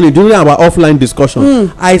this morning during our offline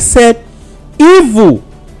discussion. I said evil,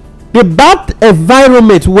 the bad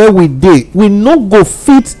environment where we dey, we no go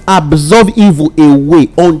fit absorb evil away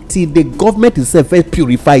until the government itself first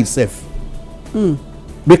purify itself.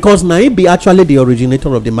 Because now it be actually the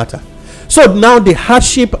originator of the matter. So now the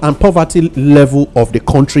hardship and poverty level of the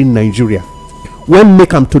country Nigeria, when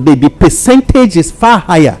make am today, the percentage is far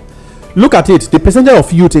higher. Look at it, the percentage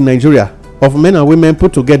of youth in Nigeria, of men and women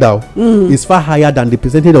put together, is far higher than the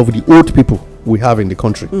percentage of the old people we have in the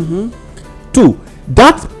country. 2,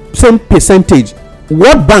 that same percentage,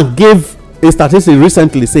 World Bank gave a statistic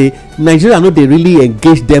recently, say Nigeria no dey really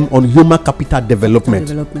engage them on human capital development,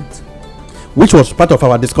 which was part of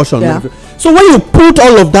our discussion. So when you put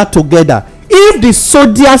all of that together, if the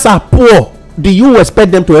soldiers are poor, do you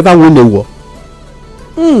expect them to ever win a war?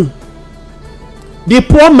 The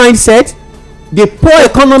poor mindset, the poor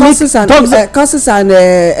economic causes and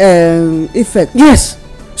effect. Yes.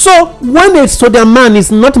 So when a soldier man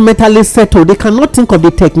is not mentally settled, they cannot think of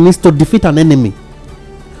the techniques to defeat an enemy.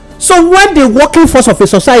 So when the working force of a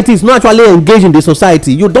society is not actually engaged in the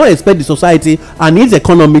society, you don't expect the society and its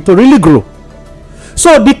economy to really grow.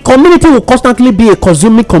 So the community will constantly be a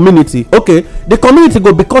consuming community. Okay, the community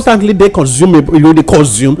will be constantly they consume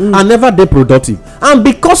and never they productive. And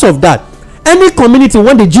because of that, any community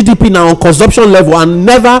when the GDP now on consumption level and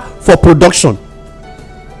never for production,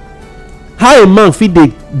 how a man fit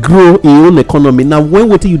dey grow im own economy? Now when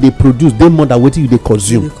wetin you dey produce dey more than wetin you dey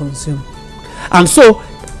consume. And so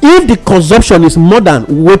if the consumption is more than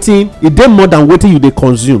wetin e dey more than wetin you dey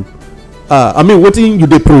consume, wetin you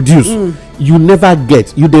dey produce, you never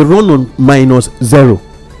get, you dey run on -0.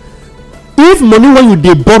 If money wey you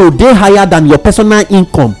dey borrow dey higher than your personal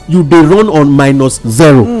income, you dey run on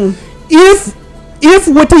 -0. If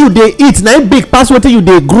wetin you dey eat na big pass wetin you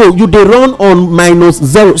dey grow, you dey run on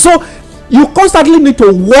 -0. So you constantly need to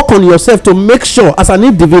work on yourself to make sure, as an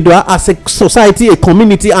individual, as a society, a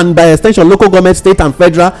community, and by extension local government, state and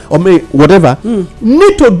federal, or whatever,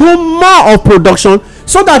 need to do more of production,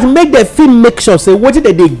 so that make them fit make sure say wetin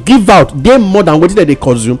they give out dey more than wetin they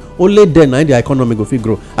consume. Only then na the economy go fit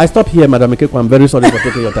grow. I stop here, Madam Ikekwa. I'm very sorry for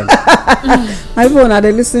taking your time. Everyone,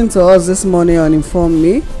 they listen to us this morning on Inform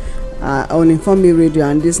Me. On Inform Me Radio,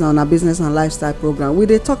 and this now on our business and lifestyle program. We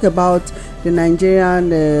dey talk about the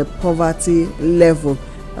Nigerian poverty level.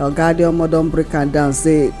 Guardian Modern break am down,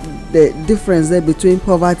 say the difference there between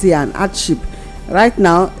poverty and hardship. Right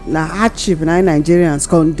now, na hardship na Nigerians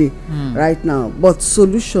come dey right now, but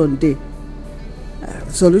solution dey.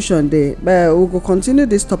 But we go continue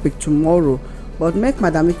this topic tomorrow. But make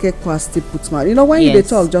Madam Ikekwa still put mouth. You know, when you dey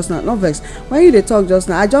talk just now, no vex. When you dey talk just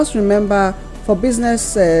now, I just remember for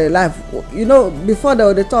business life, you know, before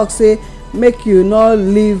they talk say make you not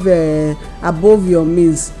live above your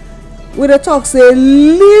means. We dey talk say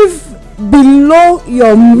live below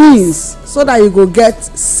your means so that you go get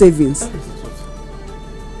savings.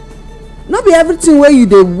 No be everything wey you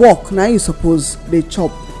dey work na you suppose dey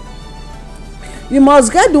chop. You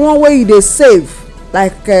must get the one wey you dey save,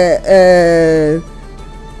 like the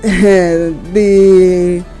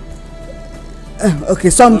okay,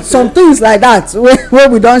 some things like that wey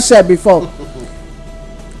we don share before.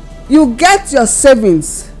 You get your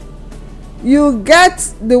savings, you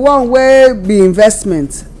get the one wey be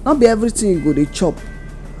investment. Not be everything you go dey chop,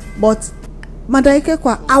 but Madam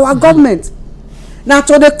Ikekwa, our government na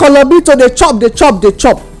to dey kolobi, to dey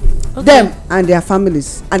chop them and their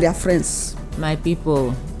families and their friends. My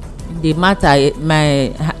people, the matter,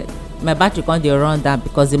 my battery come dey run down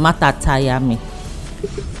because the matter tire me.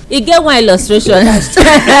 E get one illustration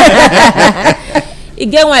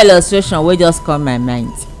wey just come my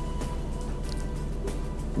mind.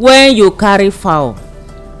 When you carry fowl,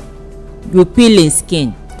 you peel im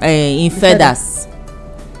skin, im feathers.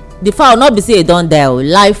 The fowl no be say e don die o,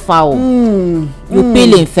 live fowl. You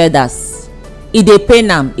peel im feathers, e dey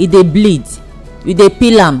pain am, e dey bleed. You dey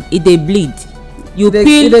peel am, e dey bleed. You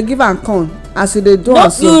dey give am corn as you dey do am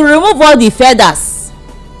so. You remove all the feathers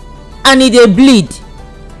and e dey bleed.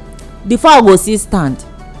 The fowl go still stand.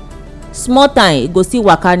 Small time, e go still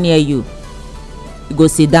waka near you. E go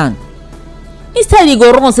sit down. Instead, e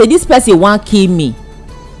go run say this person wan kill me.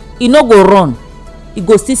 E no go run. E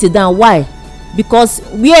go still sit down. Why? Because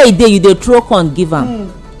where e dey, you dey throw corn give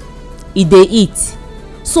am. E dey eat.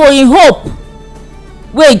 So e hope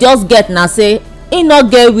wey e just get na say e no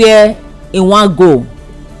get where e wan go.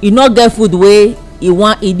 E no get food wey e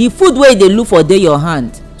wan eat. The food wey e dey look for dey your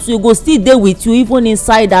hand. So e go still dey with you even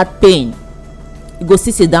inside that pain. E go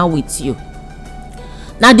still sit down with you.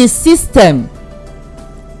 Na the system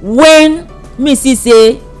when me see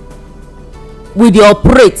say we dey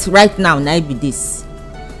operate right now na be this.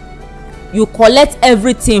 You collect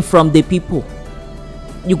everything from the people,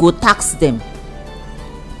 you go tax them,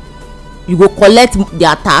 you go collect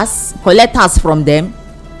their tax from them,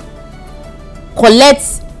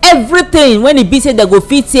 collect everything when e be say they go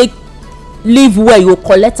fit take live well, you go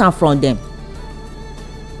collect am from them.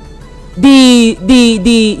 The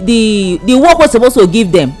work wey suppose to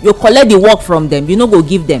give them, you collect the work from them, you no go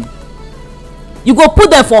give them. You go put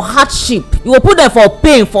them for hardship, you go put them for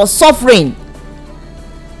pain, for suffering.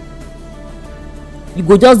 You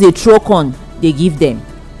go just dey throw corn dey give them.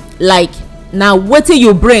 Like na wetin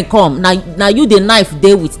you bring come, na you the knife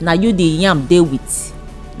dey with, na you the yam dey with,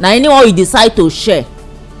 na anyone you decide to share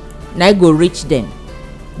na e go reach them.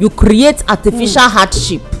 You create artificial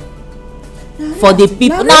hardship for the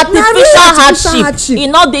people. Na artificial hardship. E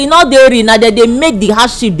no dey real, na dem dey make the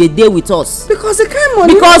hardship dey dey with us. Because the kind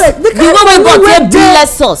money, because the way wey God take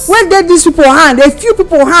bless us, when dey these people hand, a few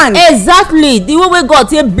people hand. Exactly, the way wey God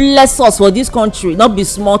take bless us for this country no be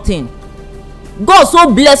small thing. God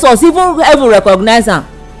so bless us, even heaven recognize am.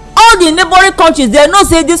 All the neighboring countries dey know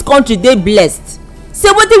say this country dey blessed. Say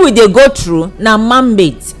wetin we dey go through na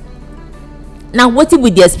man-made, na wetin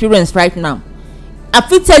we dey experience right now. I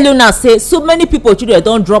fit tell you now say so many people children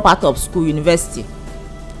don drop out of school, university.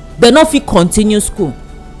 They no fit continue school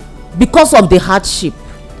because of the hardship.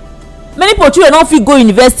 Many people children no fit go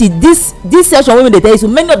university. This session wey we dey tell you, so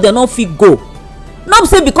many of them no fit go. Not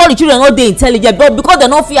say because the children no dey intelligent, but because they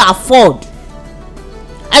no fit afford.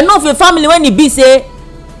 I know of a family when e be say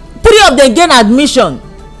 3 of them gain admission.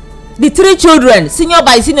 The 3 children, senior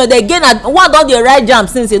by senior, they gain one don dey write JAMB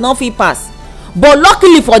since e no fit pass. But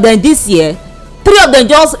luckily for them this year, 3 of them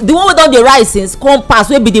just, the one wey don dey write since come pass,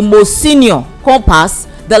 wey be the most senior come pass,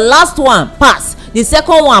 the last one pass, the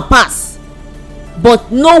second one pass.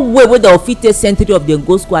 But no way wey dem fit take send 3 of them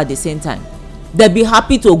go school at the same time. They be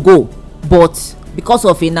happy to go, but because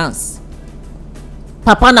of finance.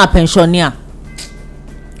 Papa na pensioner,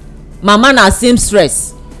 mama na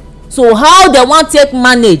seamstress. So how they wan take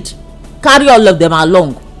manage carry all of them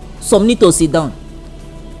along? Some need to sit down.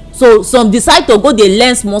 So some decide to go dey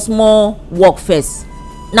learn small work first.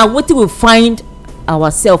 Na wetin we find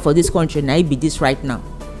ourselves for this country na e be this right now.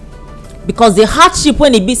 Because the hardship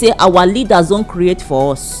when e be say our leaders don create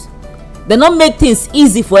for us, they no make things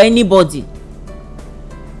easy for anybody.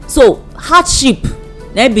 So hardship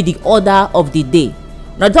na be the order of the day.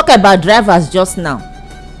 Now talk about drivers just now.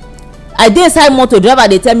 I dey inside motor, driver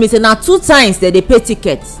dey tell me say na 2 times they dey pay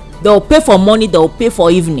ticket. They will pay for morning, they will pay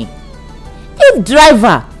for evening. If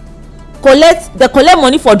driver collect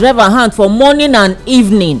money for driver hand for morning and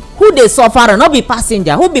evening, who dey suffer? No be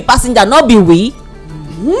passenger. Who be passenger? No be we.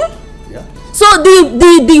 Yeah. So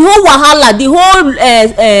the whole wahala, the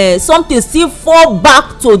whole something still fall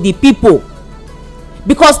back to the people.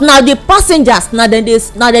 Because now the passengers now dem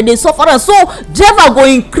dey suffer. So driver go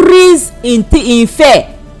increase in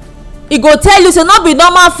fare. E go tell you say no be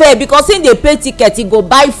normal fare, because him dey pay ticket, e go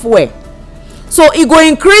buy fuel, so e go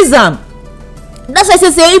increase am. That's why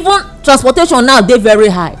I say even transportation now dey very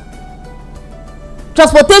high.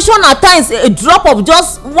 Transportation at times a drop of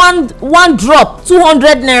just one drop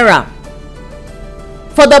 200 naira.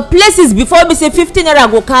 For the places before we say 50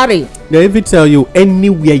 naira go carry. They even tell you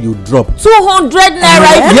anywhere you drop 200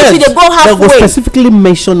 naira. Even if you dey go halfway, they go specifically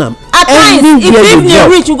mention am. At times if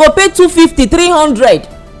evening reach, you go pay 250 300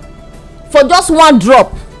 for just one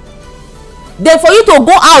drop. Then for you to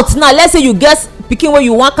go out now, let's say you get pikin wey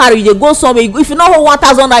you wan carry, you dey go somewhere, if you no hold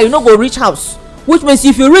 1000 naira, you no go reach house. Which means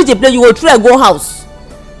if you reach the place, you go try go house.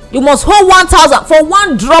 You must hold 1000 for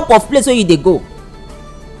one drop of place where you dey go.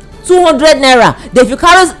 200 naira. Then if you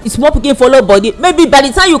carry small pikin follow body, maybe by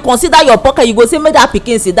the time you consider your pocket, you go say make that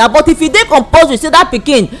pikin sit down. But if you dey compulsory say that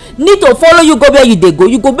pikin need to follow you go where you dey go,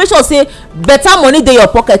 you go make sure say better money dey your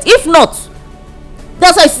pocket. If not,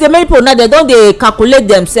 that's why I see many people now, they don dey calculate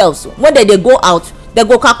themselves. When they dey go out, they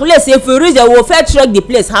go calculate say if we reach, they go first trek the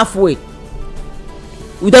place halfway.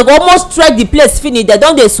 They go almost trek the place finish, they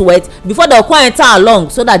don dey sweat before they go enter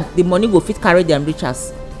along, so that the money go fit carry them reach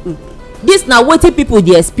us. This na wetin people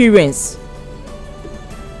dey experience,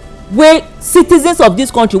 wey citizens of this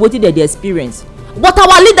country wetin they dey experience. But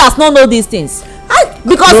our leaders no know these things.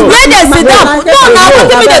 Because where they sit down, na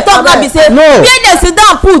wetin me dey talk now be say where they sit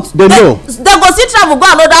down put, they go still travel go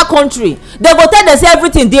another country, they go tell them say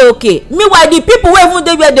everything dey okay. Meanwhile the people wey even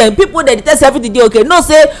dey where dem people dey tell say everything dey okay, know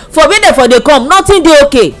say for where dem for dey come, nothing dey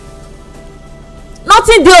okay.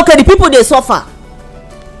 Nothing dey okay. The people dey suffer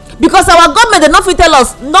because our government dey no fit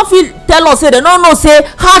tell us say they no know say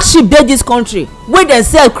hardship dey this country wey dem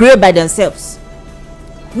sef create by themselves.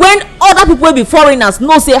 when other people wey be foreigners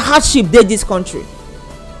know say hardship dey this country.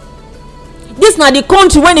 This na the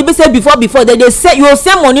country when e be say before they dey send, you go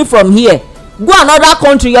send money from here go another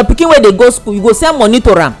country, your pikin wey dey go school, you go send money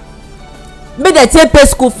to am make dem take pay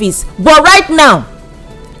school fees. But right now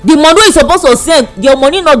the money wey you suppose to send, your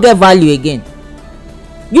money no get value again.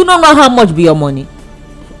 You no know how much be your money.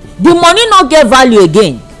 The money no get value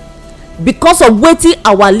again because of wetin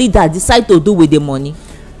our leader decide to do with the money.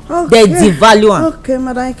 They devalue am. Okay,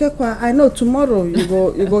 Madam Ikekwa, I know tomorrow you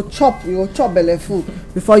go chop belle full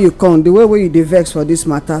before you come. The way you dey vex for this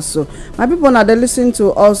matter. So my people now they listen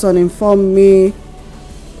to us on Inform Me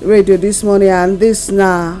Radio this morning, and this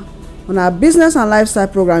now on our business and lifestyle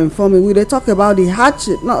program Inform Me. We dey talk about the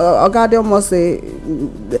hardship. No, Oga almost say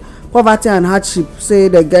poverty and hardship say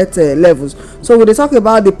they get levels. So we dey talk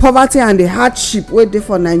about the poverty and the hardship wey dey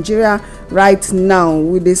for Nigeria right now.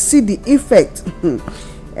 We dey see the effect.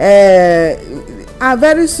 And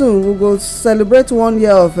very soon we go celebrate 1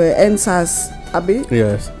 year of NSAS, abi?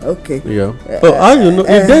 Yes. Okay. Yeah. So how you know?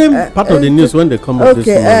 Is there part of the news when they come up this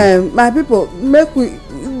morning? Okay. My people, make we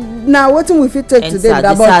now wetin we fit take today,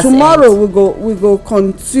 but tomorrow we go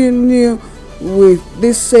continue with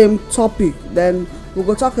this same topic. Then we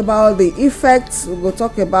go talk about the effects. We go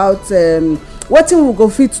talk about wetin we go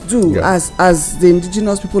fit do as the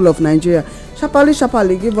indigenous people of Nigeria.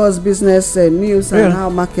 Sharparly give us business news and how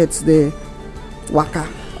markets dey waka.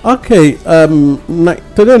 Okay,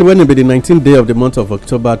 today when it be the 19th day of the month of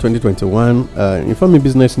October 2021, Inform Me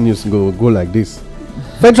business news go like this.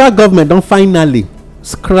 Federal government don finally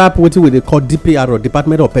scrap wetin we dey call DPRO,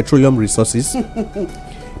 Department of Petroleum Resources,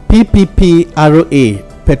 PPPRA,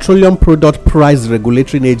 Petroleum Product Price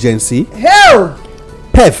Regulatory Agency, Hell!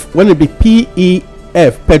 PEF, when it be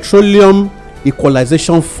PEF, Petroleum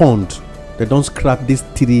Equalization Fund. They don't scrap these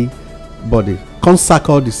three bodies. Can't sack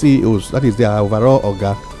all the CEOs. That is their overall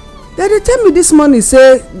organ. They tell me this morning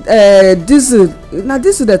say diesel. Now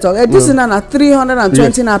diesel they talk. Diesel now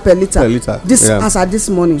 320 naira per liter. This as at this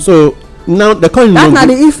morning. So now they can't. That's not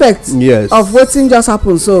the effect. Yes. Of what thing just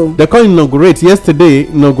happened. So they can't inaugurate yesterday.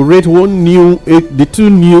 Inaugurate the two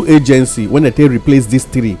new agency when they replace these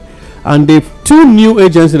three, and the two new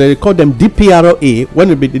agencies they call them DPRA when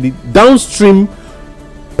it be the downstream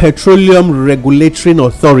Petroleum Regulatory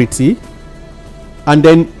Authority, and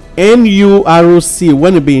then NURC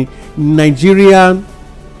when it be Nigerian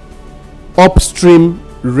Upstream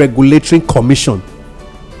Regulatory Commission.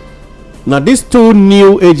 Now these two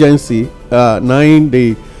new agency, now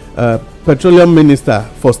the Petroleum Minister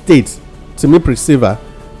for State Chief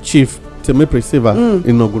Timi Presiva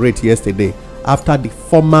inaugurate yesterday after the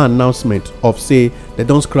formal announcement of say they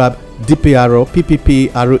don't scrap DPRO,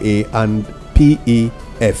 PPPRA and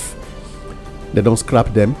PEF. They don't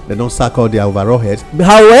scrap them. They don't sack all their overall heads.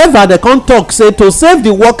 However, they can't talk say to save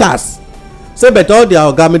the workers. Say but all their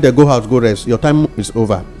orgami they go house go rest. Your time is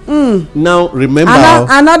over. Now remember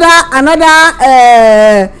another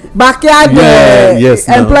backyard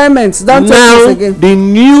employment. Don't take this again. The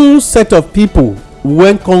new set of people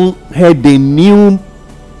when come head the new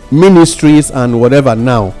ministries and whatever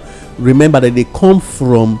now. Remember that they come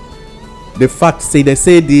from the fact say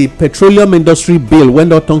the petroleum industry bill when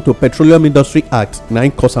they turn to Petroleum Industry Act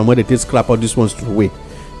 9 cost and when they take scrap all these ones away.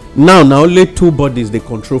 Now only two bodies they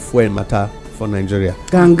control fuel matter for Nigeria.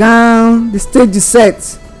 Gangan, the stage is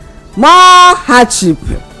set. More hardship.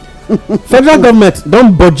 Federal government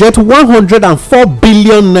don't budget 104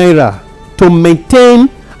 billion naira to maintain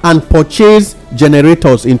and purchase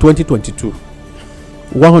generators in 2022.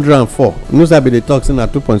 104. No sabi the talk say na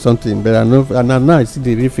 2 point something, but I know and now I see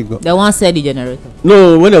the real figure. They wan sell the generator.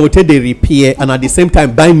 No, when they will take the repair and at the same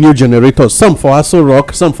time buy new generators, some for Aso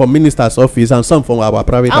Rock, some for minister's office, and some for our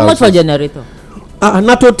private. How much for generator?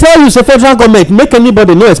 Now to tell you, say federal government make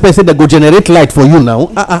anybody no expect say they go generate light for you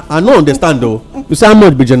now. I no understand though. You say how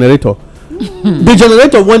much be generator? The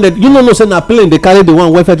generator when they know say na plane they carry the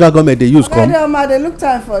one where federal government they use come. They look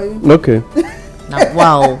time for you. Okay.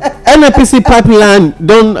 Wow. NNPC pipeline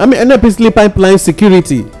NNPC pipeline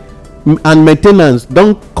security and maintenance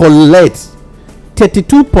don't collect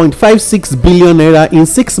 32.56 billion naira in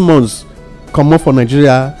 6 months come up for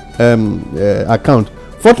Nigeria account.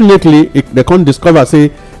 Fortunately they can't discover say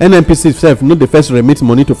NNPC itself not the first remit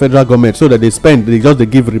money to federal government so that they just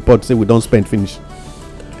give report say we don't spend finish.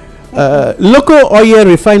 Local oil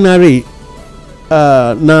refinery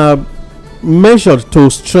now measured to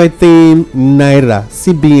strengthen naira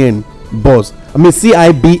CBN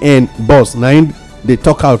boss now they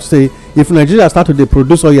talk out say if Nigeria start to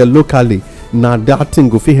produce oil locally now that thing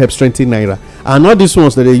go fit help strengthen naira, and all these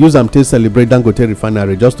ones that they use them to celebrate Dangote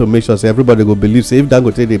refinery just to make sure say everybody go believe say if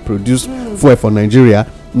Dangote they produce fuel for Nigeria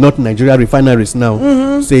not Nigeria refineries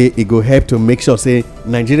now, say it go help to make sure say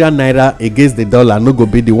Nigerian naira against the dollar no go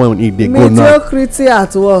be the one if they go now. Mediocrity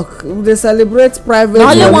at work. They celebrate private.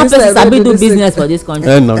 na only one person sabi do business for this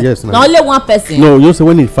country. No, yes, na only one person. No, you say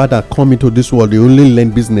when his father come into this world, he only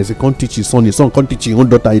learn business. He can't teach his son can't teach his own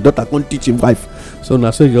daughter, his daughter can't teach his wife. So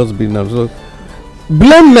now so just be now. So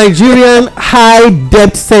blame Nigerian high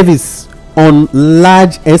debt service on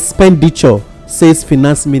large expenditure, says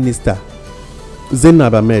Finance Minister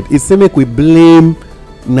Zainab Ahmed. He say make we blame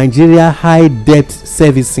Nigeria high debt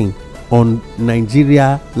servicing on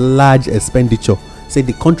Nigeria large expenditure. Say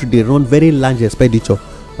the country they run very large expenditure,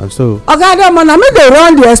 and so oga dem na make dey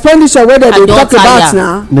run the expenditure wey dem dey talk about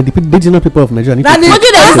now. na the indigenous people of Nigeria need to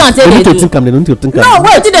think am. They need to think am. No,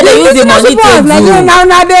 wait, they use the money to do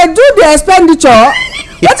now they do the expenditure.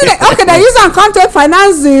 Okay, they use am come take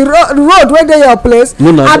finance the road wey dey your place.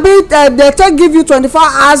 Abi they take give you 24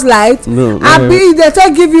 hours light. Abi they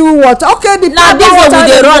take give you water. Okay, the na this one we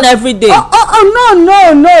dey run every day.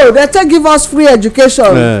 No, they take give us free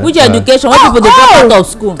education. Which education? When people dey drop out of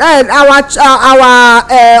school? Our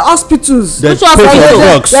hospitals. They pay for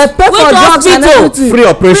drugs. They pay for drugs and everything. Free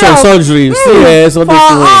operation, surgery, CS, all this. For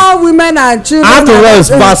all women and children. Afterwards,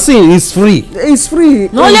 vaccine is free. It's free.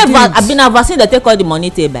 No only vaccine dey take all the money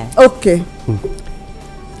take buy. Okay.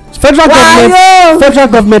 Federal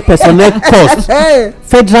government personnel cost.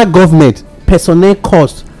 Federal government personnel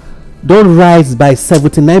cost don rise by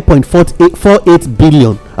 79.48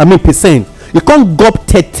 billion. Percent. It can't go up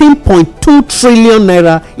 13.2 trillion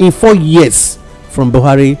naira in 4 years from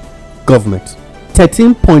Buhari government.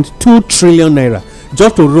 13.2 trillion naira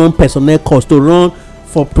just to run personnel cost, to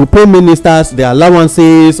pay ministers their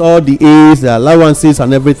allowances, all the aids, their allowances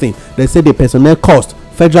and everything. They say the personnel cost,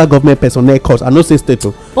 federal government personnel cost, I no say state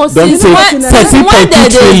o. But since when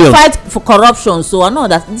they fight for corruption, so I know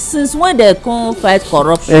that since when they come fight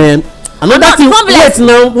corruption. Another thing,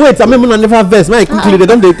 wait, I mean, I never vex. Quickly, they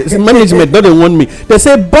don't. Management don't want me. They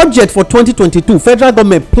say budget for 2022. Federal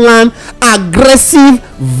government plan aggressive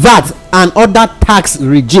VAT and other tax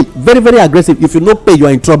regime. Very, very aggressive. If you no pay, you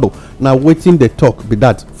are in trouble. Now, waiting the talk be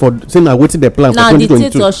that for saying now waiting the plan for 2022.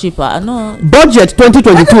 Dictatorship, I know. Budget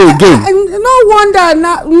 2022 again. No wonder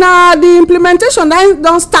now the implementation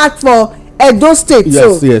don't start for Edo State.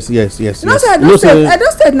 Yes. No, Edo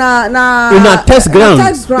State na in a test ground.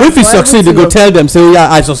 If you succeed, you go tell them, say,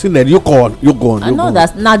 yeah, I succeeded. You go on. I know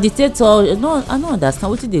that now dictator. No, I know understand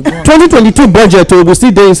what they go on. 2022 budget we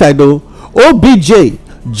still dey inside though. OBJ,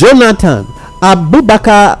 Jonathan,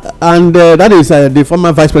 Abubakar, and that is the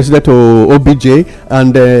former vice president of OBJ,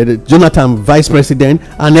 and Jonathan vice president,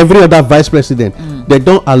 and every other vice president. They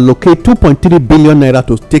don't allocate 2.3 billion naira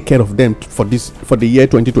to take care of them for the year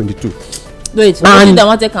 2022. Wait, and they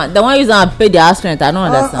want to use and pay their house rent. I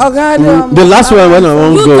don't understand. The last one when I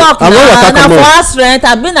want to go, talk now for house rent.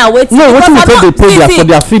 I've been waiting. No, what you say they pay for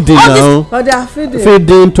their feeding now? For their feeding.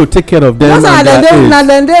 Feeding to take care of them.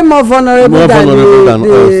 They're more vulnerable than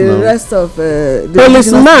the rest of the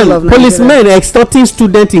policemen extorting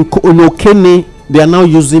students in Okene. They are now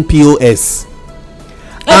using POS.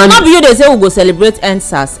 And not be you dey say we go celebrate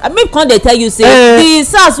EndSARS. Can't they tell you say the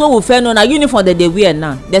SARS wey we fair know na uniform that they wear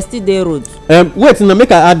now. They still dey road. Wait, now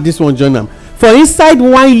make I add this one join am. For inside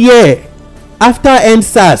 1 year after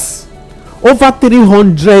EndSARS, over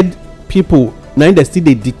 300 people now they still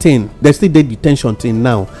dey detain. They still dey detention till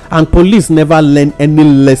now, and police never learn any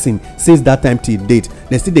lesson since that time till date.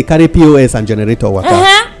 They still dey carry POS and generator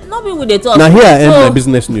waka. No be we dey talk. Now here I end my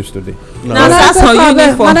business news today. Now that's how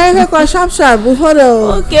uniform. Sharp before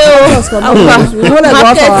the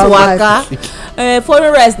market waka.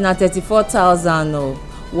 Foreign rice na 34,000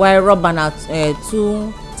 while rubber na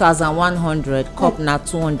 2,100, cup na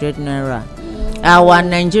 200 naira. Our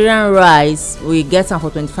Nigerian rice we get am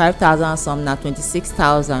for 25,000, some na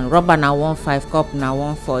 26,000, rubber na 15, cup na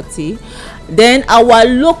 140. Then our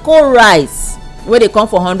local rice wey dey come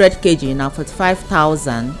for 100 kg na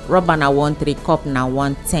 45,000, rubber na 13, cup na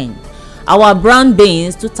 110. Our brown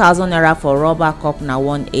beans 2,000 naira for rubber, cup na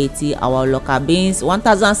 180. Our local beans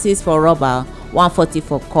 1,006 for rubber, 140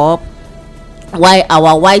 for cup. While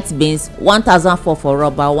our white beans 1,004 for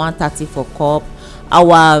rubber, 130 for cup.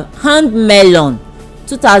 Our hand melon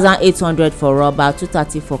 2,800 for rubber,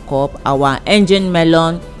 230 for cup. Our engine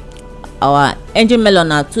melon na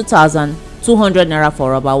 2,200 naira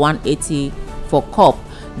for rubber, 180 for cup.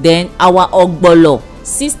 Then our ogbolo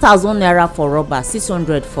 6,000 naira for rubber,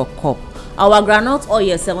 600 for cup. Our groundnut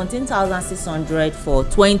oil 17,600 for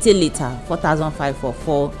 20 litre, 4,500 for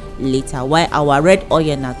 4 litre. While our red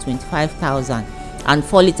oil na 25,000 and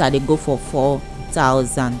 4 litre they go for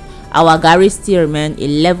 4,000. our garri still remain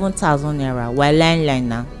 11,000 naira while line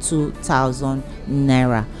na 2,000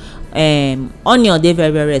 naira. Onion dey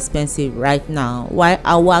very very expensive right now while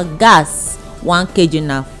our gas 1 kg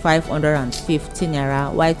na 550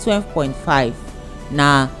 naira while 12.5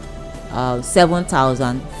 na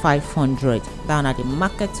 7,500. Down at the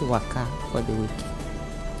market waka for the week.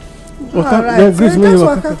 Alright, so just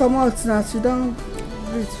waka comot na she don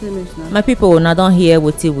reach finish now. My people una don hear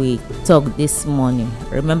wetin we talk this morning.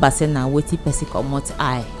 Remember say na wetin person comot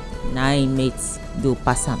eye na im mate do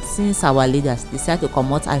pass am, since our leaders decide to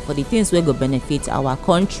comot eye for the things wey go benefit our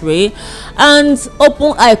country and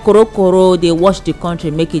open eye korokoro dey watch the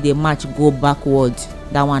country make e dey march go backward.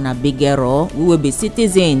 That one na big error. We will be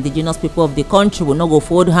citizens, indigenous people of the country. We no go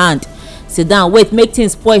fold hand, sit down, wait, make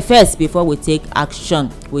things spoil first before we take action.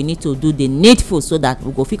 We need to do the needful so that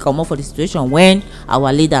we go fit comot for the situation when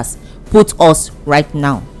our leaders put us right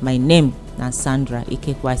now. My name na Sandra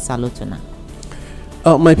Ikekwa. Salutuna.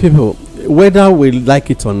 My people, whether we like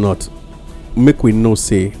it or not, make we know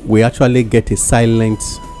say we actually get a silent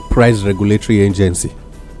price regulatory agency.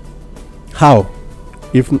 How?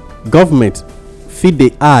 If government fit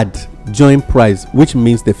dey add join price, which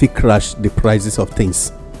means they fit crash the prices of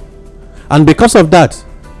things, and because of that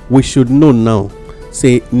we should know now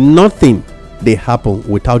say nothing dey happen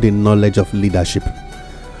without the knowledge of leadership.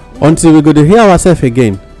 Until we go to hear ourselves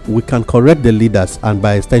again, we can correct the leaders and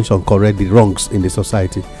by extension correct the wrongs in the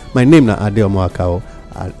society. My name na Adeomo Akao.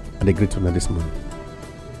 I dey greet una this morning.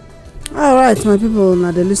 Alright, my people,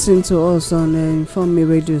 now they listen to us on Inform Me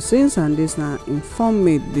Radio since, and this now Inform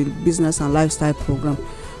Me, the business and lifestyle program.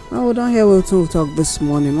 Well, we don't hear what we talk this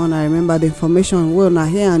morning. Man, I remember the information we una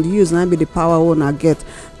hear and use, now be the power we una get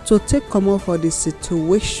to take come up for the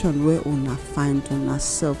situation where una find una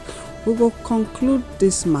self. We go conclude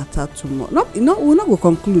this matter tomorrow. We not go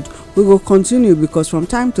conclude. We go continue, because from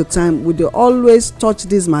time to time we dey always touch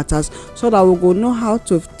these matters so that we go know how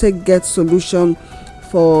to take get solution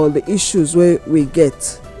for the issues where we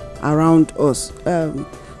get around us.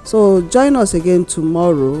 So join us again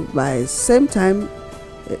tomorrow by same time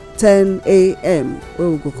 10 a.m. where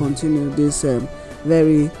we go continue this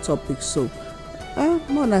very topic. So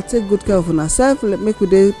more take good care of ourselves. Make we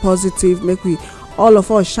dey positive, make we all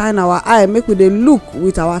of us shine our eye, make we dey look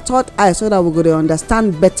with our third eye so that we go dey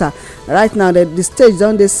understand better. Right now the stage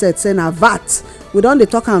don dey set, say na VAT we don dey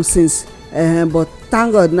talk am since, but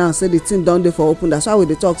thank God now say the thing don dey for open. That's why we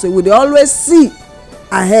dey talk say we dey always see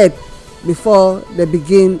ahead before they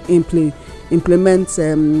begin implement the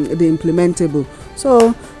implementable.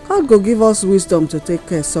 So God go give us wisdom to take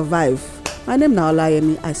survive. My name na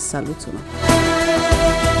Olayemi. I salute you.